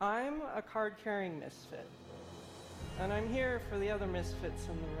a card-carrying misfit. And I'm here for the other misfits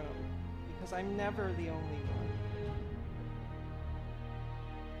in the room, because I'm never the only one.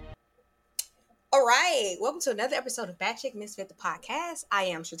 All right, welcome to another episode of Bad Chick Misfit, the podcast. I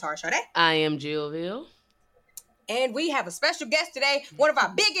am Shatara Sade. I am Jillville. And we have a special guest today, one of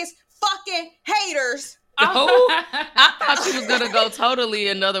our biggest fucking haters. Oh, I thought she was going to go totally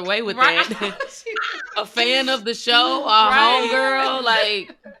another way with that. A fan of the show, homegirl,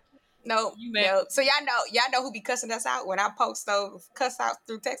 like... No. So y'all know who be cussing us out when I post those cuss out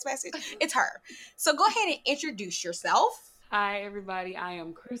through text message? It's her. So go ahead and introduce yourself. Hi, everybody. I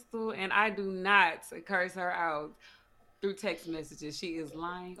am Crystal, and I do not curse her out through text messages. She is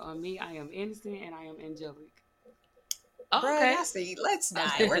lying on me. I am innocent, and I am angelic. Okay. Bruh, see, let's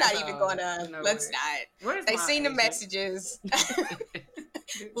not. We're not even going to. No let's way. not. Where's They my seen the agent? messages.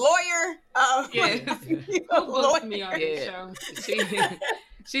 Lawyer. Yes. Who booked me on this show?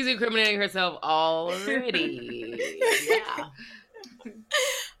 She's incriminating herself already. Yeah.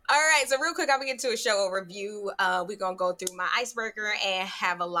 All right, so real quick, I'm gonna get to a show overview. We're gonna go through my icebreaker and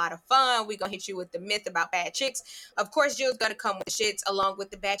have a lot of fun. We're gonna hit you with the myth about bad chicks. Of course, Jill's gonna come with the shits along with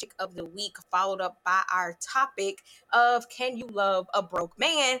the bad chick of the week, followed up by our topic of can you love a broke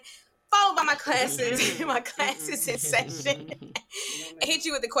man? Followed by my classes in session. I hit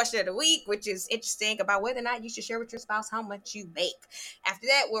you with the question of the week, which is interesting about whether or not you should share with your spouse how much you make. After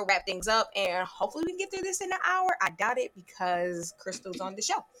that, we'll wrap things up and hopefully we can get through this in an hour. I doubt it because Crystal's on the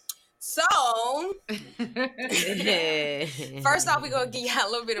show. So, first off, we're going to give you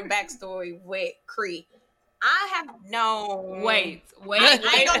a little bit of backstory with Cree. I have known... Wait. Okay.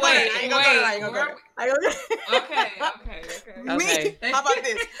 How about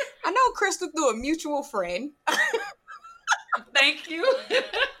this? I know Crystal through a mutual friend. Thank you.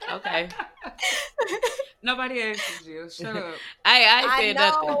 Okay. Nobody asked you, Jill. Shut up. I said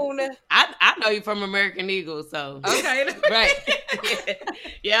nothing. I know you from American Eagle, so. Okay. Right.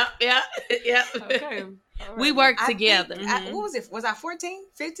 Yep. Okay. We work together. What was it? Was I 14?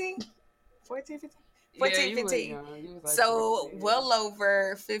 15? 14, 15? 14, Yeah, 15. You was like So 14, well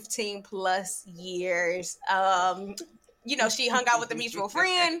over 15 plus years. She hung out with a mutual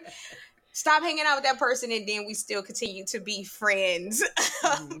friend. Stop hanging out with that person, and then we still continue to be friends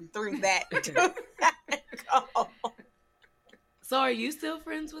through that. So are you still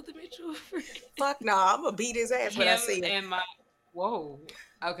friends with the mutual friend? Fuck no, I'm gonna beat his ass when I see him.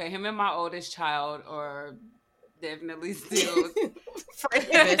 Him and my oldest child are definitely still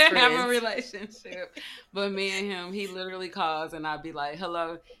have a relationship. But me and him, he literally calls and I'd be like,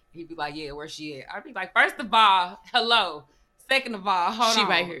 hello. He'd be like, yeah, where's she at? I'd be like, first of all, hello. Second of all, hold on. She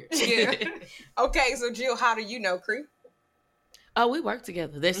right here. Yeah. Okay, so Jill, how do you know Cree? Oh, we work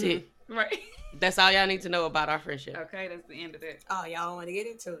together. That's it. Right. That's all y'all need to know about our friendship. Okay, that's the end of that. Oh, y'all want to get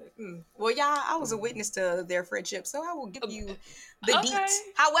into it? Well, y'all, I was a witness to their friendship, so I will give you the deets.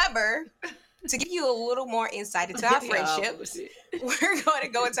 However, to give you a little more insight into our friendships, we're going to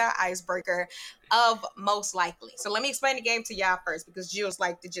go into our icebreaker of most likely. So let me explain the game to y'all first, because Jill's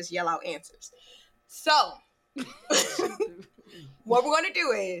like to just yell out answers. So, what we're going to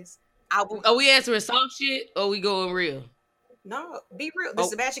do is, Are we answering soft shit or we going real? No, be real. This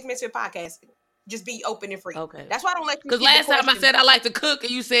is the Bad Chick Misfit podcast. Just be open and free. Okay. That's why I don't let you. Because last time I said I like to cook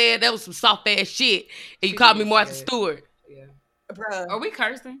and you said that was some soft ass shit and you called me Martha Stewart. Yeah. Bruh. Are we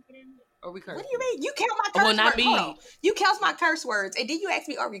cursing? What do you mean? You count my curse words. Not me. You count my curse words. And then you ask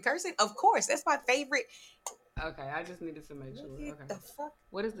me, are we cursing? Of course. That's my favorite. Okay, I just needed to make sure. Okay. The fuck?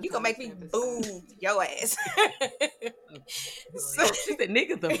 What is the You gonna make me boom your ass. So, she said,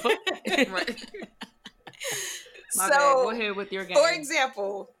 nigga, the fuck? Right. So, go ahead with your game. For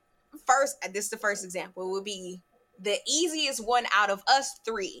example, this is the first example, will be the easiest one out of us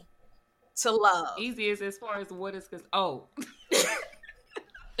three to love. Easiest as far as what is All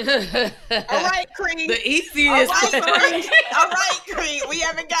right, Cree. The easiest. All right, Cree. We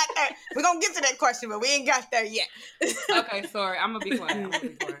haven't got there. We're gonna get to that question, but we ain't got there yet. Okay, sorry. I'm gonna be quiet.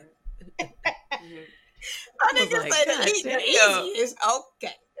 I think it's like the easiest.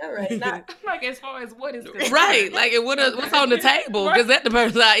 Okay. All right. Like as far as what is right? Like what's on the table? Because that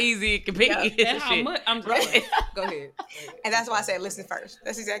depends how easy it can be. And how much? I'm right. Go ahead. And that's why I said listen first.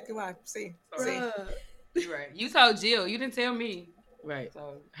 That's exactly why. See. You're right. You told Jill. You didn't tell me. Right.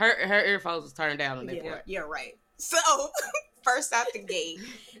 So her earphones was turned down on that part. You're right. So first out the gate,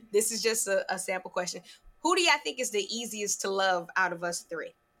 this is just a sample question. Who do y'all think is the easiest to love out of us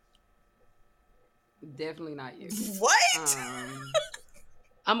three? Definitely not you. What?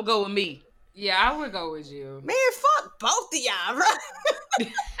 I'm gonna go with me. Yeah, I would go with you. Man, fuck both of y'all, bro.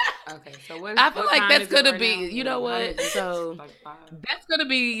 Okay, so what? I feel what like time that's is it gonna right be. now? You know How many what? minutes? So Like 5. that's gonna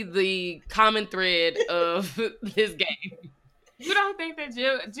be the common thread of this game. You don't think that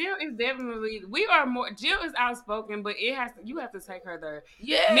Jill is definitely Jill is outspoken, but you have to take her there.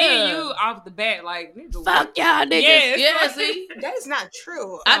 Yeah. Me and you off the bat, like nigga, Fuck y'all niggas. Yes. Yeah, see? That is not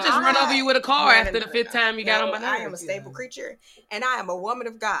true. I just run over you with a car No, after the 5th time you got on my nerves. I am a stable creature, and I am a woman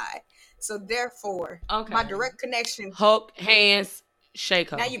of God. So therefore, Okay. my direct connection. Hulk, hands, shake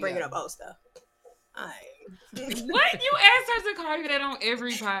her. Now you bring it up, stuff. What? You asked her to call you that on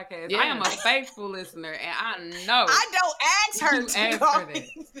every podcast. Yeah. I am a faithful listener, and I know. I don't ask her You to asked call her that.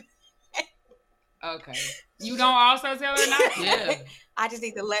 me. Okay. You don't also tell her not to? Yeah. I just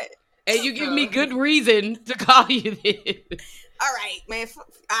need to let. And you give me good reason to call you this. All right, man.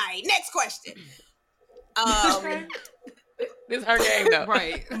 All right, next question. This is her game, though.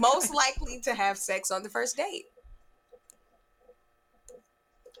 Right. Most likely to have sex on the first date.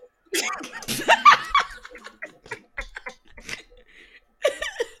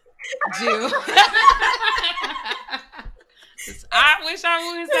 Jill. I wish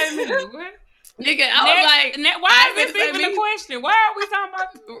I would say me. What? Nigga, I was like, why is this even a question? Why are we talking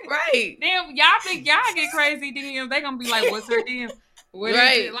about? Right. Then y'all think y'all get crazy DMs? They gonna be like, "What's her DM?" What is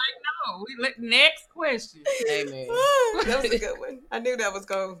Right. it? Like, no. Next question. Hey, man. That was a good one. I knew that was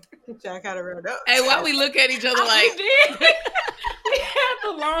going to get y'all kind of round up. Hey, why we look at each other We like, did. We had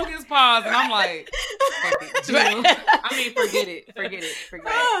the longest pause, and I'm like, fuck it, Jill. I mean, forget it.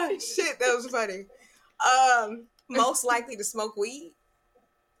 Oh, shit, that was funny. Most likely to smoke weed.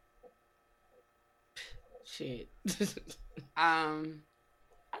 shit. I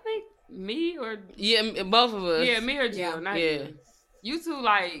think me or Yeah, both of us. me or Jill. Yeah. Not Yeah. you. You two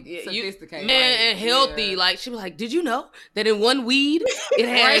like Yeah, sophisticated, man, like, and healthy. yeah. Like, she was like, did you know that in one weed, it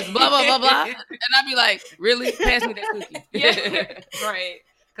has blah, blah, blah, blah? And I'd be like, really? Pass me that cookie. Yeah, right.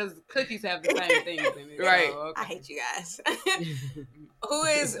 Because cookies have the same things in it. Right. So, okay. I hate you guys. Who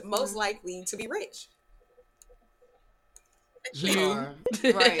is most likely to be rich? You.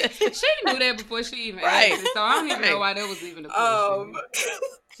 Right. She knew that before she even Right. asked it, so I don't even know why that was even a question.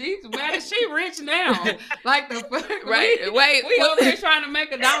 She's mad. She rich now. Like the fuck. Right. Wait. We over here trying to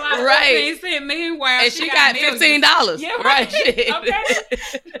make $1. Right. $0.15. Meanwhile, And she got millions. $15. Yeah, Right. right. Shit. Okay.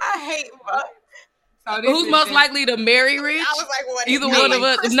 I hate. So this Who's is most it. likely to marry rich? I was like, what? Either No, one of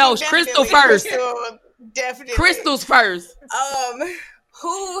us. Crystal No, Crystal definitely. first. Crystal, definitely. Crystal's first.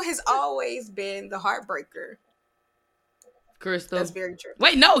 Who has always been the heartbreaker? Crystal. That's very true.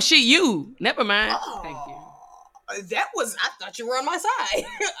 Wait, no, you. Never mind. Oh, Thank you. That was. I thought you were on my side.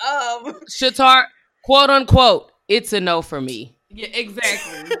 Shatar, quote unquote, it's a no for me. Yeah,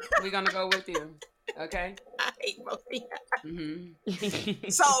 exactly. We're gonna go with you. Okay. I hate both of you. Mm-hmm.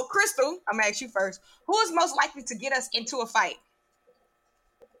 So, Crystal, I'm gonna ask you first. Who is most likely to get us into a fight?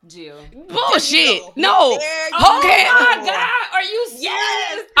 Jill. Bullshit. There No. you Oh go. my God, are you serious?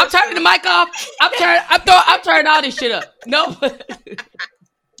 Yes. I'm turning the mic off. I'm turning all this shit up. No.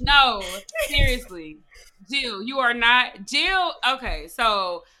 No, seriously. Jill, you are not. Jill, okay,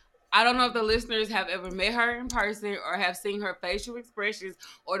 so I don't know if the listeners have ever met her in person or have seen her facial expressions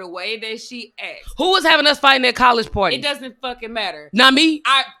or the way that she acts. Who was having us fighting at college party? It doesn't fucking matter. Not me.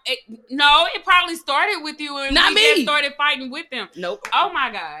 No, it probably started with you and Not we me. just started fighting with them. Nope. Oh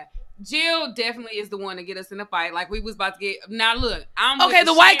my God. Jill definitely is the one to get us in a fight. Like we was about to get. Now look, I'm Okay, with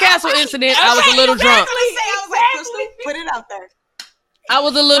the White shit. Castle incident, I was a little drunk. I was like, Crystal, put it out there. I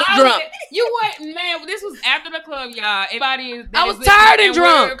was a little drunk. You what, man? This was after the club, y'all. Everybody, I was tired and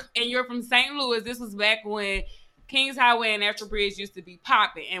drunk. And you're from St. Louis. This was back when Kings Highway and Natural Bridge used to be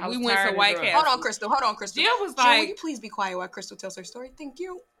popping, and we went to White Castle. Hold on, Crystal. Jill was Jill, will like, you please be quiet while Crystal tells her story? Thank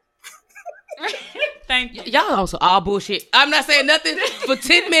you. "Thank you." Y'all also all bullshit. I'm not saying nothing for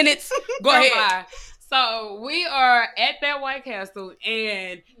 10 minutes. Go ahead. Bye. So we are at that White Castle,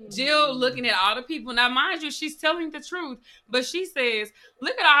 and Jill looking at all the people. Now, mind you, she's telling the truth, but she says,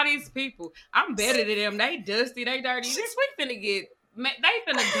 "Look at all these people. I'm better than them. They dusty, they dirty. This we finna get. They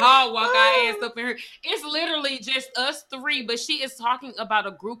finna dog walk our ass up in here. It's literally just us three, but she is talking about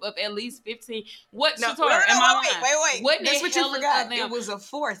a group of at least 15. What she told her? Am I lying? Wait. What That's the what hell you is forgot. of them? It was a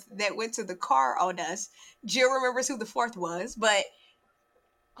fourth that went to the car on us. Jill remembers who the fourth was, but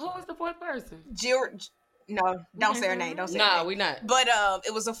Who was the fourth person? Jill. No, don't say her name. Don't say her Nah, name. we not. But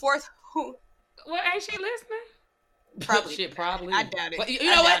it was a fourth who Well, ain't she listening? probably. Shit, probably. I doubt it. But you I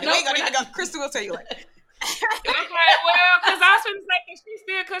know doubt what? it. No, We ain't gonna we're even not- go. Crystal will tell you later. Okay, well, because I shouldn't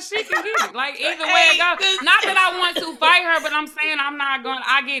say because she can get it. Like, either way it goes. Not that I want to fight her, but I'm saying I'm not going to.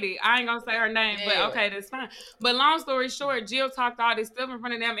 I get it. I ain't going to say her name, but Yeah. okay, that's fine. But long story short, Jill talked all this stuff in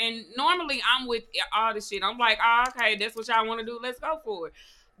front of them, and normally I'm with all this shit. I'm like, oh, okay, that's what y'all want to do. Let's go for it.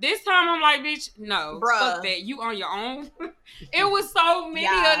 This time I'm like, bitch, no, Bruh. fuck that. You on your own. It was so many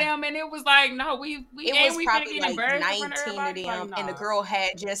of them, and it was like, no, we it was probably like 19 of them, like, and the girl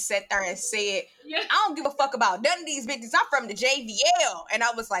had just sat there and said, yeah. I don't give a fuck about none of these bitches. I'm from the JVL. And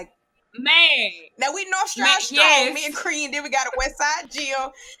I was like, man. Now we North Side Strong, yes. me and Cream, then we got a West Side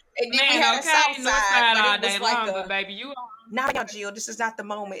Jill, and then we Man, had a okay, South North Side. Side But all it was day like long, a, but baby, you on. not now, Jill, this is not the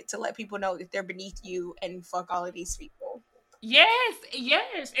moment to let people know that they're beneath you and fuck all of these people. Yes,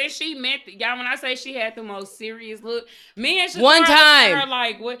 and she meant it. Y'all, when I say she had the most serious look, me and Shatara One time. are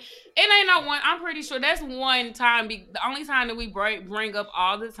like, what? It ain't no one. I'm pretty sure that's one time. The only time that we bring up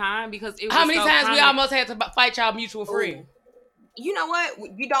all the time because it was How many so times we common. almost had to fight y'all mutual friend? You know what?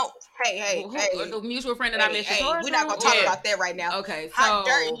 You don't. Hey. The mutual friend that I mentioned. We're not gonna talk about that right now. Okay, so How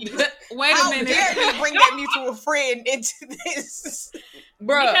dare you? Wait a How minute. dare you bring that mutual friend into this?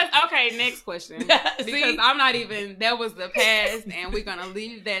 Bro. Because, okay, next question. Because I'm not even, that was the past, and we're gonna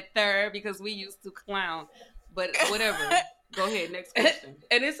leave that third because we used to clown. But whatever. Go ahead, next question.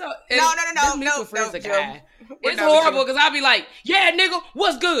 And it's No. mutual friend's a Joe. guy. We're It's done horrible with you. because I'll be like, yeah, nigga,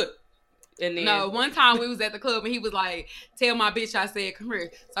 what's good? And then No, one time we was at the club and he was like, tell my bitch I said, come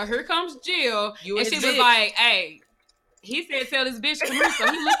here. So here comes Jill. You and and she his was bitch. like, hey, he said, tell this bitch come here. So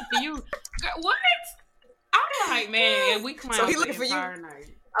he looking for you. Girl, what? I'm like, man, and we clowned So he the looking for you? entire night.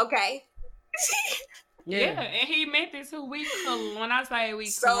 Okay. Yeah, and he meant this who we when I say we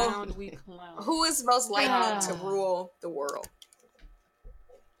So, clowned, we clowned. Who is most likely to rule the world?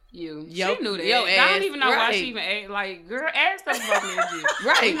 You. Yo- She knew that. yo I ass, don't even know why right. she even ate. Like, girl, ask stuff about me and you.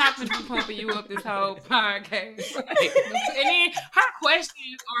 Right. We not gonna be pumping you up this whole podcast. And then her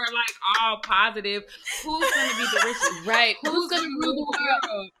questions are like all positive. Who's gonna be the richest? right. Who's gonna rule the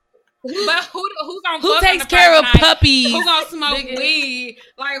world? But who gonna Who fuck takes on the care of first night? puppies? Who gonna smoke Nigga. weed?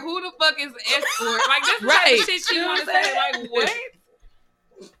 Like, who the fuck is escort? Like, this is Right. the shit she You know wanna what I'm say. saying? Like, what?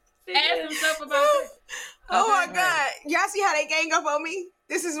 Ask some stuff about that. Oh my Okay. God. Y'all see how they gang up on me?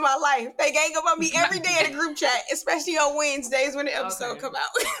 This is my life. They gang up on me every day in the group chat, especially on Wednesdays when the episode Okay. come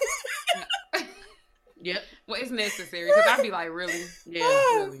out. Yep. Well, it's necessary because I'd be like, really? Yeah.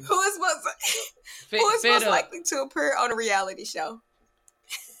 Really? Who is most Fed up. likely to appear on a reality show?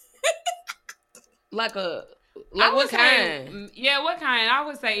 Like I what would kind? Say, yeah, what kind? I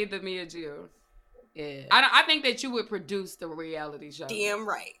would say either me or Jill. Yeah. I think that you would produce the reality show. Damn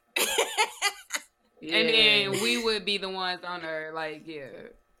right. Yeah. And then we would be the ones on there, like, yeah.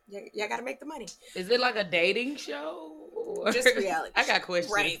 Y'all gotta make the money. Is it like a dating show? Or- Just reality. I got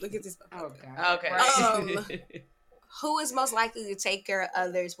questions. Right. Look at this. Oh, God. Okay. Right. Who is most likely to take care of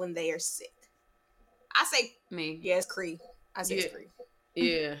others when they are sick? I say Me. yes, Cree. I say Yeah. it's Cree.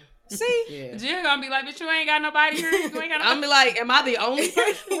 Yeah. See? Yeah. Jill gonna be like, but you ain't got nobody here. You ain't got I'm nobody. be like, am I the only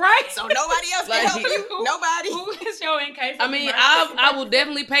person? Right. So nobody else Like, can help you? who- Nobody. Who is your in case? I of mean, emergency? I will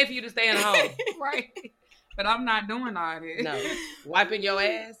definitely pay for you to stay in the home. Right. But I'm not doing all this. No. Wiping your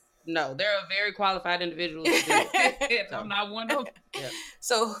ass? No. There are very qualified individuals to do it. I'm not one of them.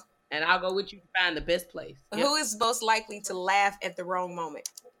 So And I'll go with you to find the best place. Yep. who is most likely to laugh at the wrong moment?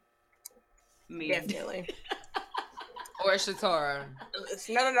 Me. Definitely. Or Shatara.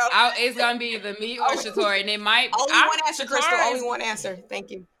 No. It's gonna be either me or Shatara, and it might. Only one answer, Crystal. Shatara Only is- one answer. Thank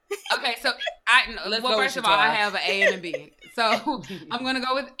you. Okay, so Let's well, go first with of all, I Shatara. have an A and a B. So I'm gonna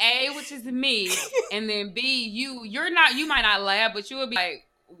go with A, which is me, and then B, you. You might not laugh, but you would be like,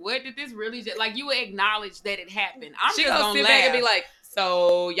 "What did this really?" Like you would acknowledge that it happened. I'm She just gonna gonna sit laugh back and be like,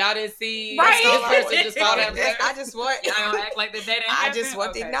 so y'all didn't see Right. this person just fall down the I just want. "Y'all don't act like that didn't I happen." just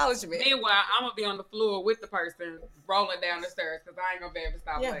want the Okay. acknowledgement. Meanwhile, I'm gonna be on the floor with the person rolling down the stairs because I ain't gonna be able to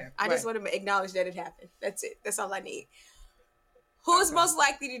stop Yeah, laughing. I just want to acknowledge that it happened. That's it. That's all I need. Who is Okay. most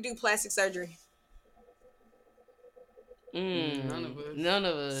likely to do plastic surgery? None of us. None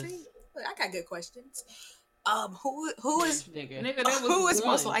of us. See, look, I got good questions. Who is Nigga. Nigga, that was who is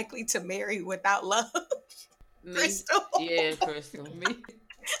most one. likely to marry without love? Me. Crystal. Yeah, Crystal. Me.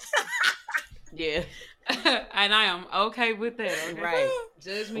 Yeah. And I am okay with that. Okay? Right.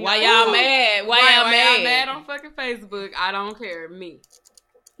 Judge me. Why all y'all you mad? want. Why y'all y'all mad? on fucking Facebook? I don't care. Me.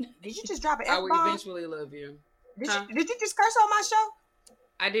 Did you just drop an I will F-bomb? eventually love you. Huh? Did you just curse on my show?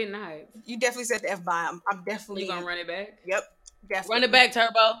 I did not. You definitely said the F-bomb. I'm definitely You gonna run it back? Yep. Definitely. Run it back,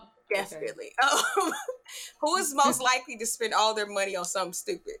 Turbo. Definitely. Who is most likely to spend all their money on something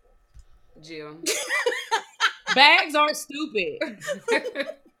stupid? Jill. Bags aren't stupid.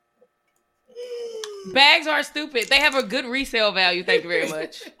 Bags are stupid. They have a good resale value. Thank you very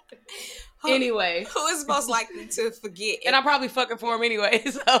much. Anyway. Who is most likely to forget? And I'm probably fucking for him anyway.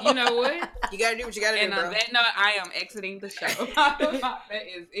 So You know what? You gotta do what you gotta And do, bro. on that note, I am exiting the show. That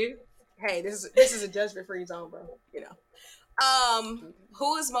is it. Hey, this is a judgment free zone, bro. You know.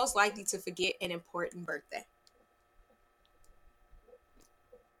 Who is most likely to forget an important birthday?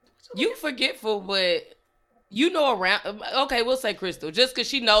 You forgetful, but you know around. Okay, we'll say Crystal, just because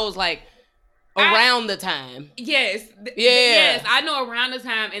she knows like around the time. Yes. Yeah. Yes, I know around the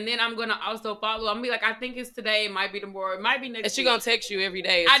time, and then I'm gonna also follow. I'm gonna be like, I think it's today. It might be tomorrow. It might be next. And she week. gonna text you every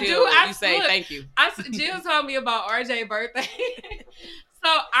day. I Until do. you say look, thank you. Jill told me about RJ's birthday. So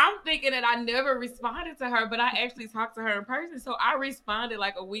I'm thinking that I never responded to her, but I actually talked to her in person. So I responded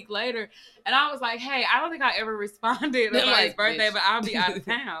like a week later, and I was like, "Hey, I don't think I ever responded about his birthday, but I'll be out of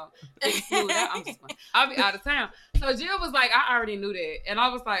town." I'll be out of town. So Jill was like, "I already knew that," and I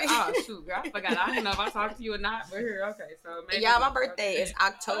was like, "Oh shoot, girl, I forgot. I didn't know if I talked to you or not." But here, okay, so maybe my birthday is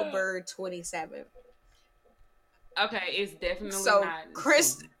October 27th. Okay, it's definitely so not.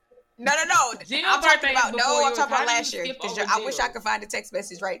 Chris. No. Jill's I'm talking about yours. last year. I wish I could find the text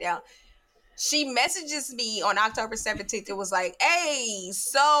message right now. She messages me on October 17th. It was like, "Hey,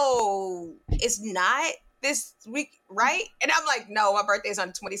 so it's not this week, right?" And I'm like, "No, my birthday's on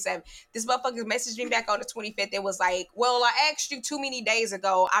the 27th." This motherfucker messaged me back on the 25th. It was like, "Well, I asked you too many days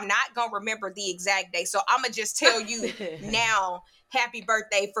ago. I'm not gonna remember the exact day, so I'm gonna just tell you now. Happy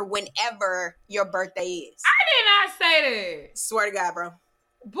birthday for whenever your birthday is." I did not say that. Swear to God, bro.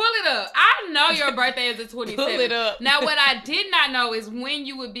 Pull it up. I know your birthday is the 27th. Pull it up. Now, what I did not know is when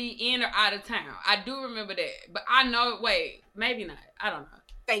you would be in or out of town. I do remember that. But I know, wait, maybe not. I don't know.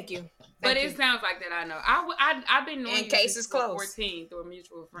 Thank you. But it sounds like that I know. I've been knowing in you case since it's close. 14 through a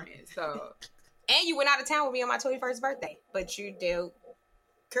mutual friend. So. And you went out of town with me on my 21st birthday. But you do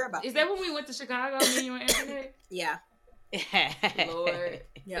care about Is that when we went to Chicago, me and you and Anthony? Yeah. Lord.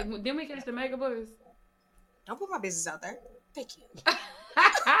 Yeah. Then we catch the mega bus. Don't put my business out there. Thank you.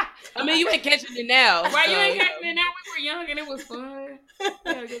 I mean, you ain't catching it now. Right, so. you ain't catching it now. We were young and it was fun. We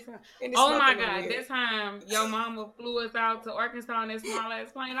had a good time. Oh my God, that time your mama flew us out to Arkansas on that small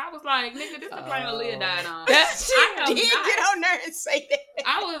ass plane. I was like, nigga, this the plane Aaliyah died on. She did get on there and say that.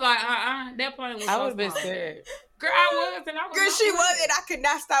 I was like, that plane was I so would have been small. scared. Girl, I was, and I was. Girl, she was, and I could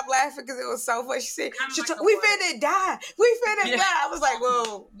not stop laughing because it was so funny. She said, "We finna die. We finna die." I was like,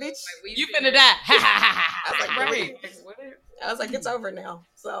 "Whoa, bitch, you finna die." I was like, right. I was like, it's over now.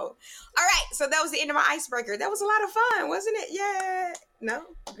 So, all right. So that was the end of my icebreaker. That was a lot of fun, wasn't it? Yeah. No,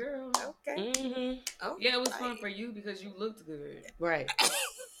 Girl. Okay. Mm-hmm. Oh, yeah, it was fun for you because you looked good. Right.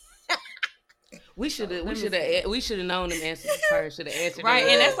 We should have known them answers first. Should have answered right,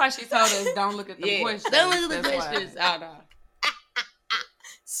 them. and that's why she told us don't look at the questions. Don't look at the That's questions. why. Oh, no.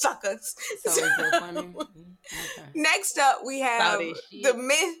 Suckers. So is that funny? Okay. Next up, we have Saudi the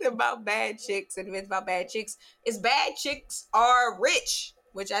myth about bad chicks, and the myth about bad chicks is bad chicks are rich,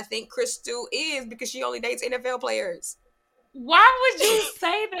 which I think Crystal is because she only dates NFL players. Why would you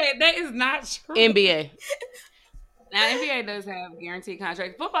say that? That is not true. NBA. Now, NBA does have guaranteed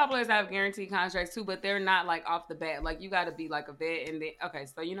contracts. Football players have guaranteed contracts too, but they're not like off the bat. Like you got to be like a vet, and then okay.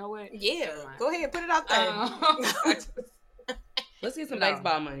 So you know what? Yeah, go ahead, put it out there. Let's get some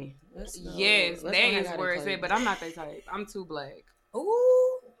baseball money. Yes, that is where it's at. But I'm not that type. I'm too black.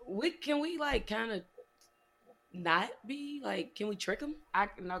 Ooh, Can we like kind of not be like? Can we trick them? I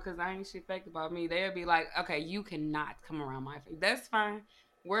no, because I ain't shit fake about me. They'll be like, okay, you cannot come around my face. That's fine.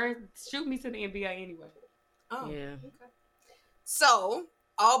 Shoot me to the NBA anyway. oh Yeah. okay. So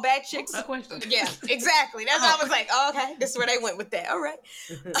all bad chicks. A question. Yeah, exactly. That's why I was like, oh, okay, this is where they went with that. All right.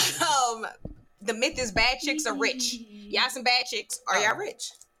 The myth is bad chicks are rich. Y'all some bad chicks. Are y'all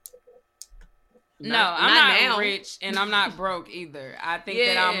rich? No, I'm not now. rich and I'm not broke either. I think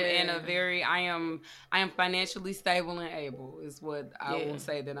that I'm in a very I am financially stable and able is what I will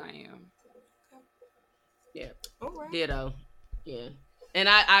say that I am. Yeah. All right. Ditto. Yeah. And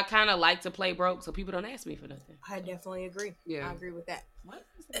I kind of like to play broke so people don't ask me for nothing. I definitely agree. Yeah. I agree with that. What?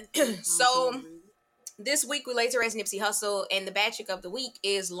 So this week we later as Nipsey Hussle, and the bad chick of the week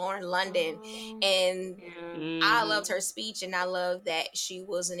is Lauren London. And I loved her speech, and I love that she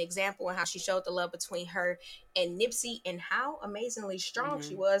was an example of how she showed the love between her and Nipsey and how amazingly strong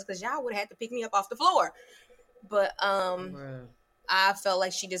she was, because y'all would have had to pick me up off the floor. But I felt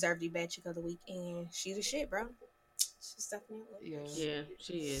like she deserved the bad chick of the week, and she's a shit, bro. She's definitely yeah,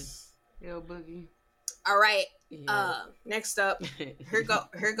 she is. Yo, Boogie. All right. Yeah. Next up, here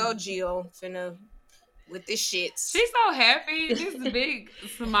go Jill finna with this shit. She's so happy. This big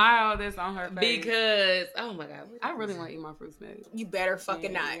smile that's on her face. Because oh my god, I really want to eat my fruit snacks. You better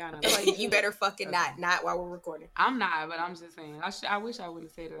fucking not. Like, you better fucking not. Not while we're recording. I'm not, but I'm just saying. I wish I wouldn't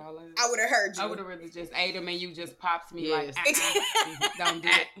have said it all loud. I would have heard you. I would have really just ate them, and you just popped me Yes. like, don't do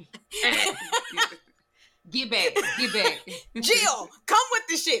it. Get back. Jill, come with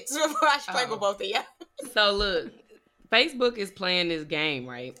the shit before I play with both of you. So look, Facebook is playing this game,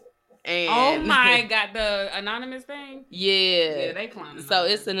 right? And oh my God, the anonymous thing? Yeah, they clowning. So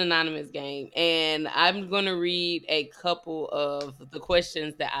it's an anonymous game, and I'm gonna read a couple of the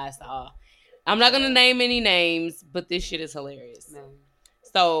questions that I saw. I'm not gonna name any names, but this shit is hilarious. No.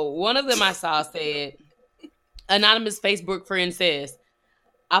 So one of them I saw said, anonymous Facebook friend says,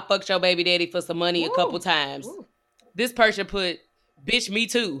 I fucked your baby daddy for some money a couple times. Ooh. This person put, bitch, me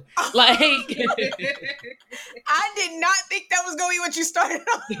too. Like, I did not think that was going to be what you started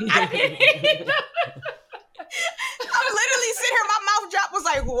on. I'm literally sitting here, my mouth drop was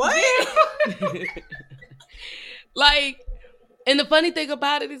like, what? Like, and the funny thing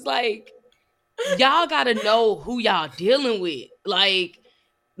about it is, like, y'all gotta know who y'all dealing with. Like,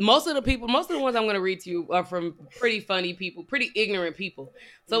 most of the ones I'm gonna read to you are from pretty funny people, pretty ignorant people.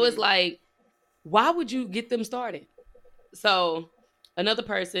 So it's like, why would you get them started? So another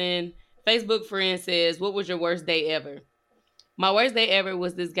person, Facebook friend says, what was your worst day ever? My worst day ever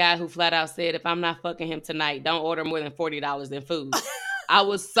was this guy who flat out said, if I'm not fucking him tonight, don't order more than $40 in food. I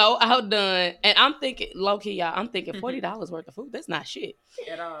was so outdone. And I'm thinking, low-key, y'all, I'm thinking $40 worth of food? That's not shit.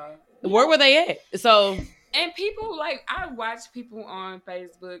 At all. Where were they at? So... And people, like, I watch people on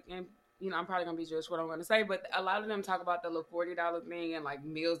Facebook, and, you know, I'm probably going to be judged what I'm going to say, but a lot of them talk about the little $40 thing and, like,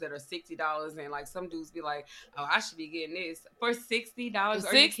 meals that are $60, and, like, some dudes be like, oh, I should be getting this for $60.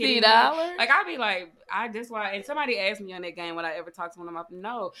 $60? Like, I be like, that's why, and somebody asked me on that game, would I ever talk to one of them?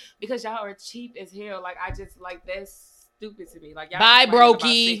 No, because y'all are cheap as hell. Like, I just, like, that's stupid to me. Like, y'all bye,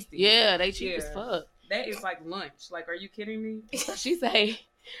 brokey. Yeah, they cheap as fuck. That is like lunch. Like, are you kidding me? She say,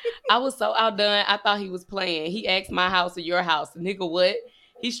 I was so outdone, I thought he was playing. He asked my house or your house. Nigga, what?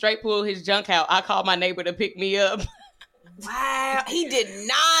 He straight pulled his junk out. I called my neighbor to pick me up. Wow, he did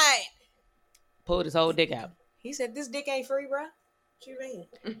not. Pulled his whole dick out. He said, this dick ain't free, bro. What you mean?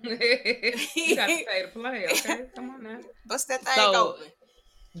 You got to pay to play, okay? Come on now. Bust that thing open.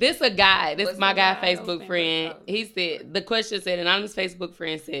 This a guy. This is my guy Facebook friend. He said, the question said, anonymous Facebook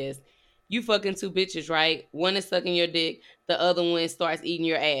friend says, you fucking two bitches, right? One is sucking your dick. The other one starts eating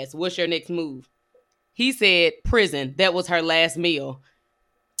your ass. What's your next move? He said, prison. That was her last meal.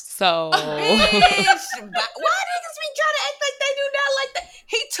 So. Bitch, why niggas be trying to act like they do not like that?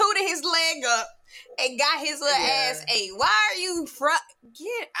 He tooted his leg up and got his little ass ate. Why are you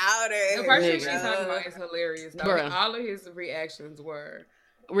get out of here? The person she's talking about is hilarious. Though. All of his reactions were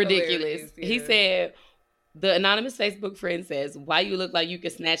ridiculous. Yeah. He said, the anonymous Facebook friend says, why you look like you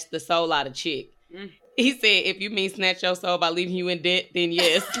can snatch the soul out of chick? He said, if you mean snatch your soul by leaving you in debt, then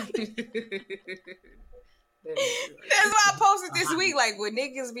yes. That's why I posted this week. Like, when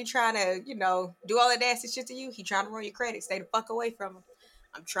niggas be trying to, you know, do all that nasty shit to you, he trying to ruin your credit. Stay the fuck away from him.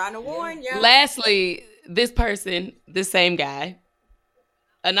 I'm trying to warn you. Lastly, this person, this same guy,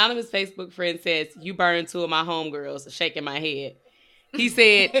 anonymous Facebook friend says, you burned two of my homegirls, shaking my head. He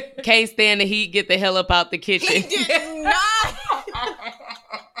said, can't stand the heat, get the hell up out the kitchen. He did not.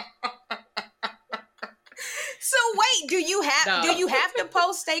 So wait, do you have to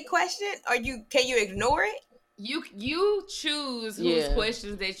post a question, or can you ignore it? You choose whose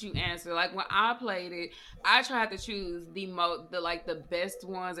questions that you answer. Like, when I played it, I tried to choose the best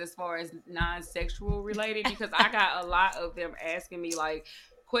ones as far as non-sexual related, because I got a lot of them asking me like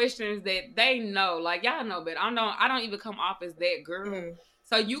questions that they know, like, y'all know, but I don't even come off as that girl.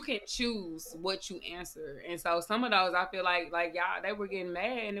 So you can choose what you answer. And so some of those I feel like y'all, they were getting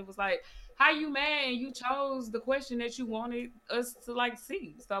mad, and it was like, how you mad and you chose the question that you wanted us to like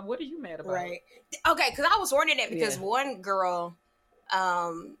see? So what are you mad about? Right. Okay, because I was wondering that because one girl,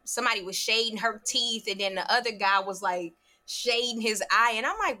 somebody was shading her teeth, and then the other guy was like shading his eye, and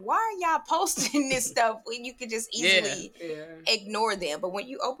I'm like, why are y'all posting this stuff when you could just easily ignore them? But when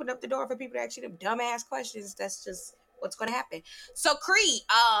you open up the door for people to ask you them dumbass questions, that's just what's going to happen. So Cree,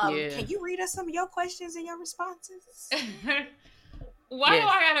 can you read us some of your questions and your responses? Why do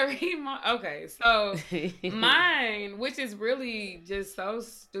I gotta read my? Okay, so mine, which is really just so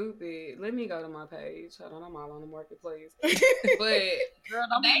stupid. Let me go to my page. Hold on, I'm all on the marketplace. But girl,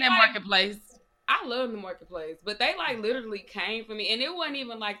 don't be in that marketplace. I love the marketplace, but they like literally came for me, and it wasn't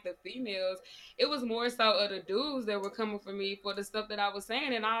even like the females. It was more so of the dudes that were coming for me for the stuff that I was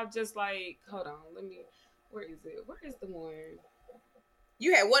saying, and I was just like, hold on, where is it? Where is the one?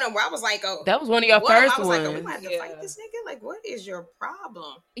 You had one of them where I was like, oh. That was one of your first ones. Like, oh, we might have to fight this nigga. Like, what is your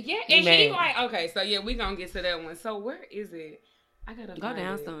problem? Yeah, and he like, okay, so yeah, we gonna get to that one. So where is it? I gotta go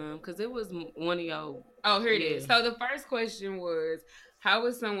down some, because it was one of your. Oh, here it is. So the first question was, how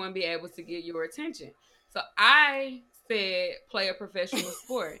would someone be able to get your attention? So I said, play a professional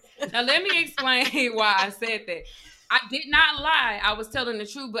sport. Now let me explain why I said that. I did not lie. I was telling the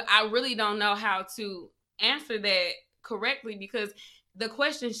truth, but I really don't know how to answer that correctly, because the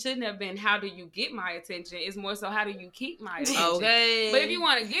question shouldn't have been how do you get my attention. It's more so how do you keep my attention. Okay. But if you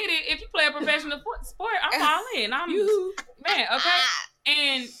want to get it, if you play a professional sport, I'm all in. Man, okay.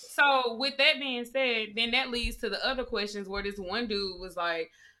 And so with that being said, then that leads to the other questions where this one dude was like,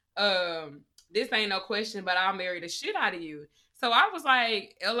 this ain't no question, but I'll marry the shit out of you. So I was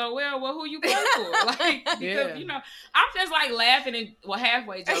like, LOL, well, who you play for? Like, because, you know, I'm just like laughing and,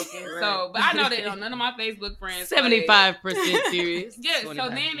 halfway joking. Right. So, but I know that none of my Facebook friends. 75% serious. Yeah, so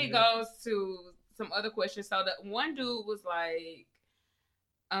then it goes to some other questions. So the one dude was like,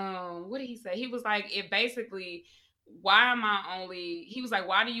 what did he say? He was like, it basically, he was like,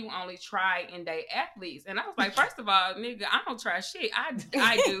 why do you only try and date athletes? And I was like, first of all, nigga, I don't try shit.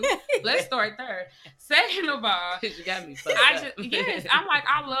 I do. Let's start there. Second of all, you got me fucked up. Yes, I'm like,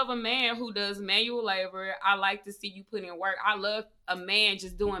 I love a man who does manual labor. I like to see you put in work. I love a man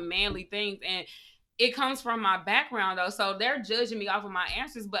just doing manly things. And it comes from my background though. So they're judging me off of my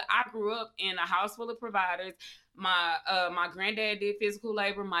answers, but I grew up in a house full of providers. My granddad did physical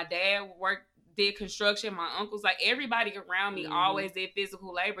labor. My dad did construction. My uncles, like everybody around me always did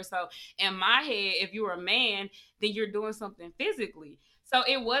physical labor. So in my head, if you're a man, then you're doing something physically. So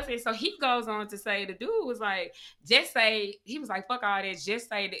it wasn't. So he goes on to say, the dude was like, just say, he was like, fuck all that. Just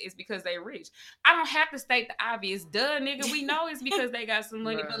say that it's because they rich. I don't have to state the obvious. Duh, nigga. We know it's because they got some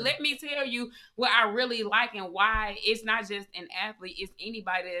money. Right. But let me tell you what I really like and why it's not just an athlete. It's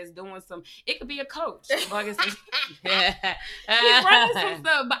anybody that's doing it could be a coach. Like I said, he's running some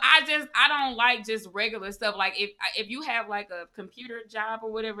stuff. But I don't like just regular stuff. Like if you have like a computer job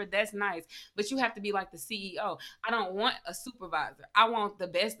or whatever, that's nice. But you have to be like the CEO. I don't want a supervisor. I want the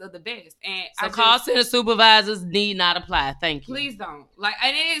best of the best. And so call center supervisors need not apply. Thank you. Please don't. Like,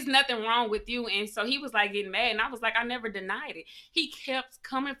 and it is nothing wrong with you. And so he was like getting mad, and I was like, I never denied it. He kept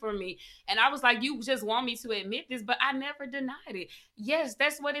coming for me, and I was like, you just want me to admit this, but I never denied it. Yes,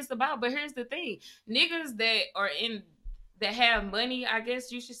 that's what it's about. But here's the thing: niggas that have money, I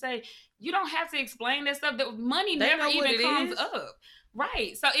guess you should say, you don't have to explain that stuff. The money never even comes up.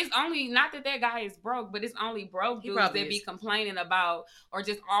 Right. So it's only, not that guy is broke, but it's only broke dudes that be complaining about or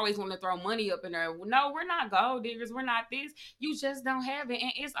just always want to throw money up in there. No, we're not gold diggers. We're not this. You just don't have it.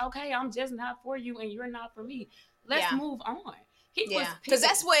 And it's okay. I'm just not for you and you're not for me. Let's move on. Because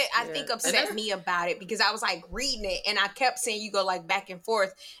that's what I think upset me about it, because I was like reading it and I kept seeing you go like back and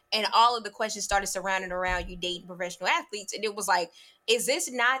forth, and all of the questions started surrounding around you dating professional athletes, and it was like, is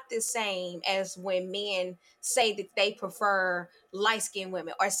this not the same as when men say that they prefer light-skinned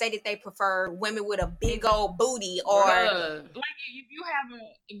women, or say that they prefer women with a big old booty, or like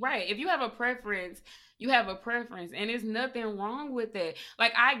if you have a preference, you have a preference, and there's nothing wrong with that.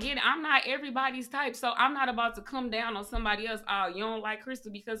 Like, I get it. I'm not everybody's type, so I'm not about to come down on somebody else. Oh, you don't like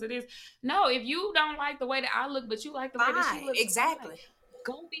Crystal because of this. No, if you don't like the way that I look, but you like the way that she looks, exactly.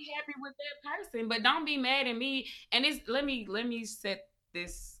 Go be happy with that person, but don't be mad at me. And it's let me set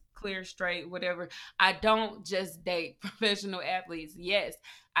this clear, straight, whatever. I don't just date professional athletes. Yes,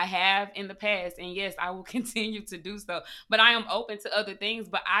 I have in the past, and yes, I will continue to do so. But I am open to other things,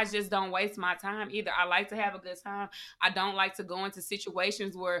 but I just don't waste my time either. I like to have a good time. I don't like to go into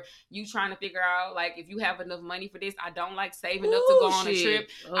situations where you trying to figure out, like, if you have enough money for this. I don't like saving up to go on a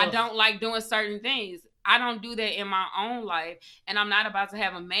trip. Ugh. I don't like doing certain things. I don't do that in my own life, and I'm not about to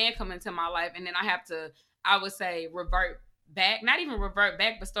have a man come into my life and then I have to, I would say, revert back, not even revert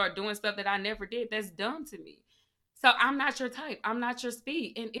back, but start doing stuff that I never did. That's dumb to me. So I'm not your type. I'm not your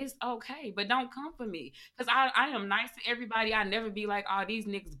speed, and it's okay, but don't come for me, because I am nice to everybody. I never be like, oh, these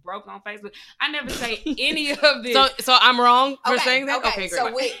niggas broke on Facebook. I never say any of this. So I'm wrong for saying that? Okay, great. So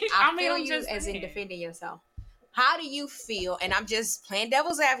I feel you as in defending yourself. How do you feel? And I'm just playing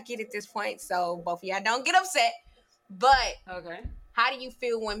devil's advocate at this point, so both of y'all don't get upset. But how do you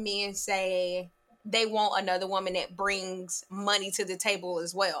feel when men say they want another woman that brings money to the table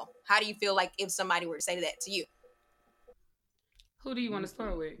as well? How do you feel like if somebody were to say that to you? Who do you want to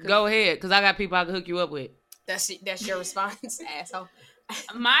start with? Go ahead, because I got people I can hook you up with. That's your response, asshole.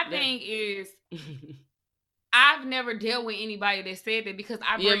 My thing is, I've never dealt with anybody that said that, because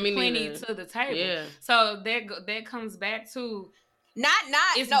I bring plenty to the table. Yeah. So that comes back to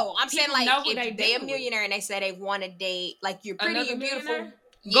I'm saying, like, if they're a millionaire and they say they want to date, like, you're pretty, you're beautiful.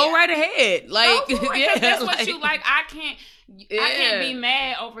 Go right ahead. Like, that's what you like. I can't be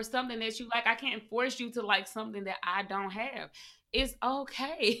mad over something that you like. I can't force you to like something that I don't have. It's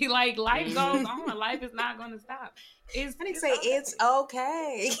okay. Like, life goes on. Life is not going to stop. It's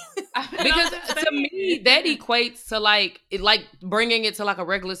okay. Because to me, that equates to like bringing it to like a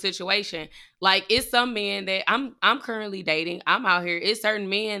regular situation. Like, it's some men that I'm currently dating. I'm out here. It's certain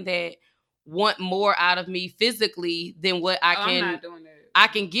men that want more out of me physically than what I'm not doing that. I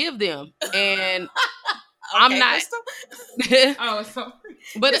can give them. And I'm not oh, sorry.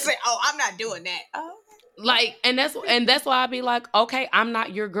 But say, I'm not doing that. Oh. Like, and that's why I be like, okay, I'm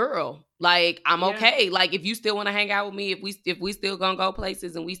not your girl. Like, I'm okay. Like, if you still want to hang out with me, if we still gonna go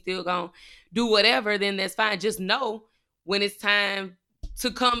places and we still gonna do whatever, then that's fine. Just know when it's time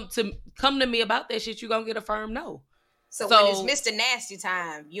to come to me about that shit, you gonna get a firm no. So when it's Mr. Nasty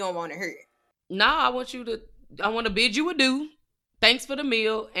time, you don't want to hurt. Nah, I want to bid you adieu. Thanks for the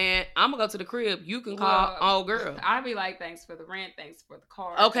meal, and I'm gonna go to the crib. You can call old girl. I'd be like, thanks for the rent, thanks for the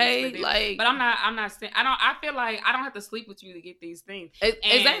car. Okay, like, but I'm not. I feel like I don't have to sleep with you to get these things.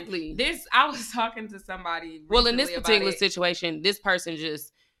 Exactly. I was talking to somebody. Well, in this particular situation, this person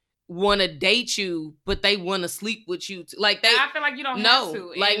just want to date you, but they want to sleep with you. Like, I feel like you don't have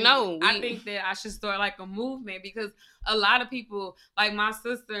to. I think that I should start like a movement, because a lot of people, like my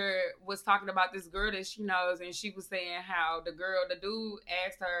sister was talking about this girl that she knows, and she was saying how the dude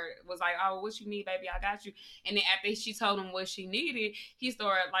asked her, was like, oh, what you need, baby? I got you. And then after she told him what she needed, he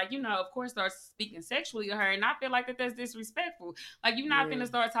started like, of course, starts speaking sexually to her. And I feel like that's disrespectful. Like, you're not finna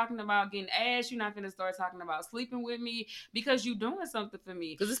start talking about getting ass. You're not finna start talking about sleeping with me because you doing something for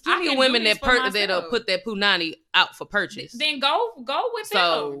me. Because there's plenty of women that'll put that punani out for purchase. Then go with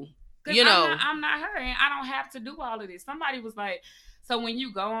them. I'm not her, and I don't have to do all of this. Somebody was like, so when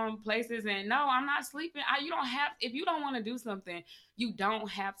you go on places, and no, I'm not sleeping. You don't have, if you don't want to do something, you don't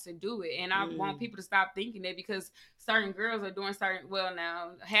have to do it. And I want people to stop thinking that because certain girls are doing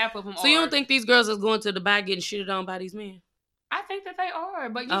now, half of them are. So you don't think these girls is going to the bar getting shitted on by these men? I think that they are,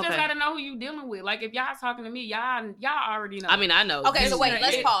 but you just gotta know who you dealing with. Like, if y'all talking to me, y'all already know. I mean, I know. Okay, so wait,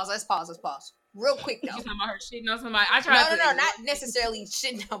 let's pause. Real quick though. She's talking about her shitting on somebody. No, not necessarily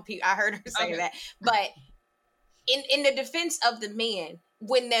shitting on people. I heard her say that, but in the defense of the men,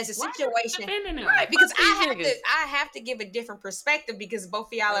 when there's a situation, right? Because I have to give a different perspective, because both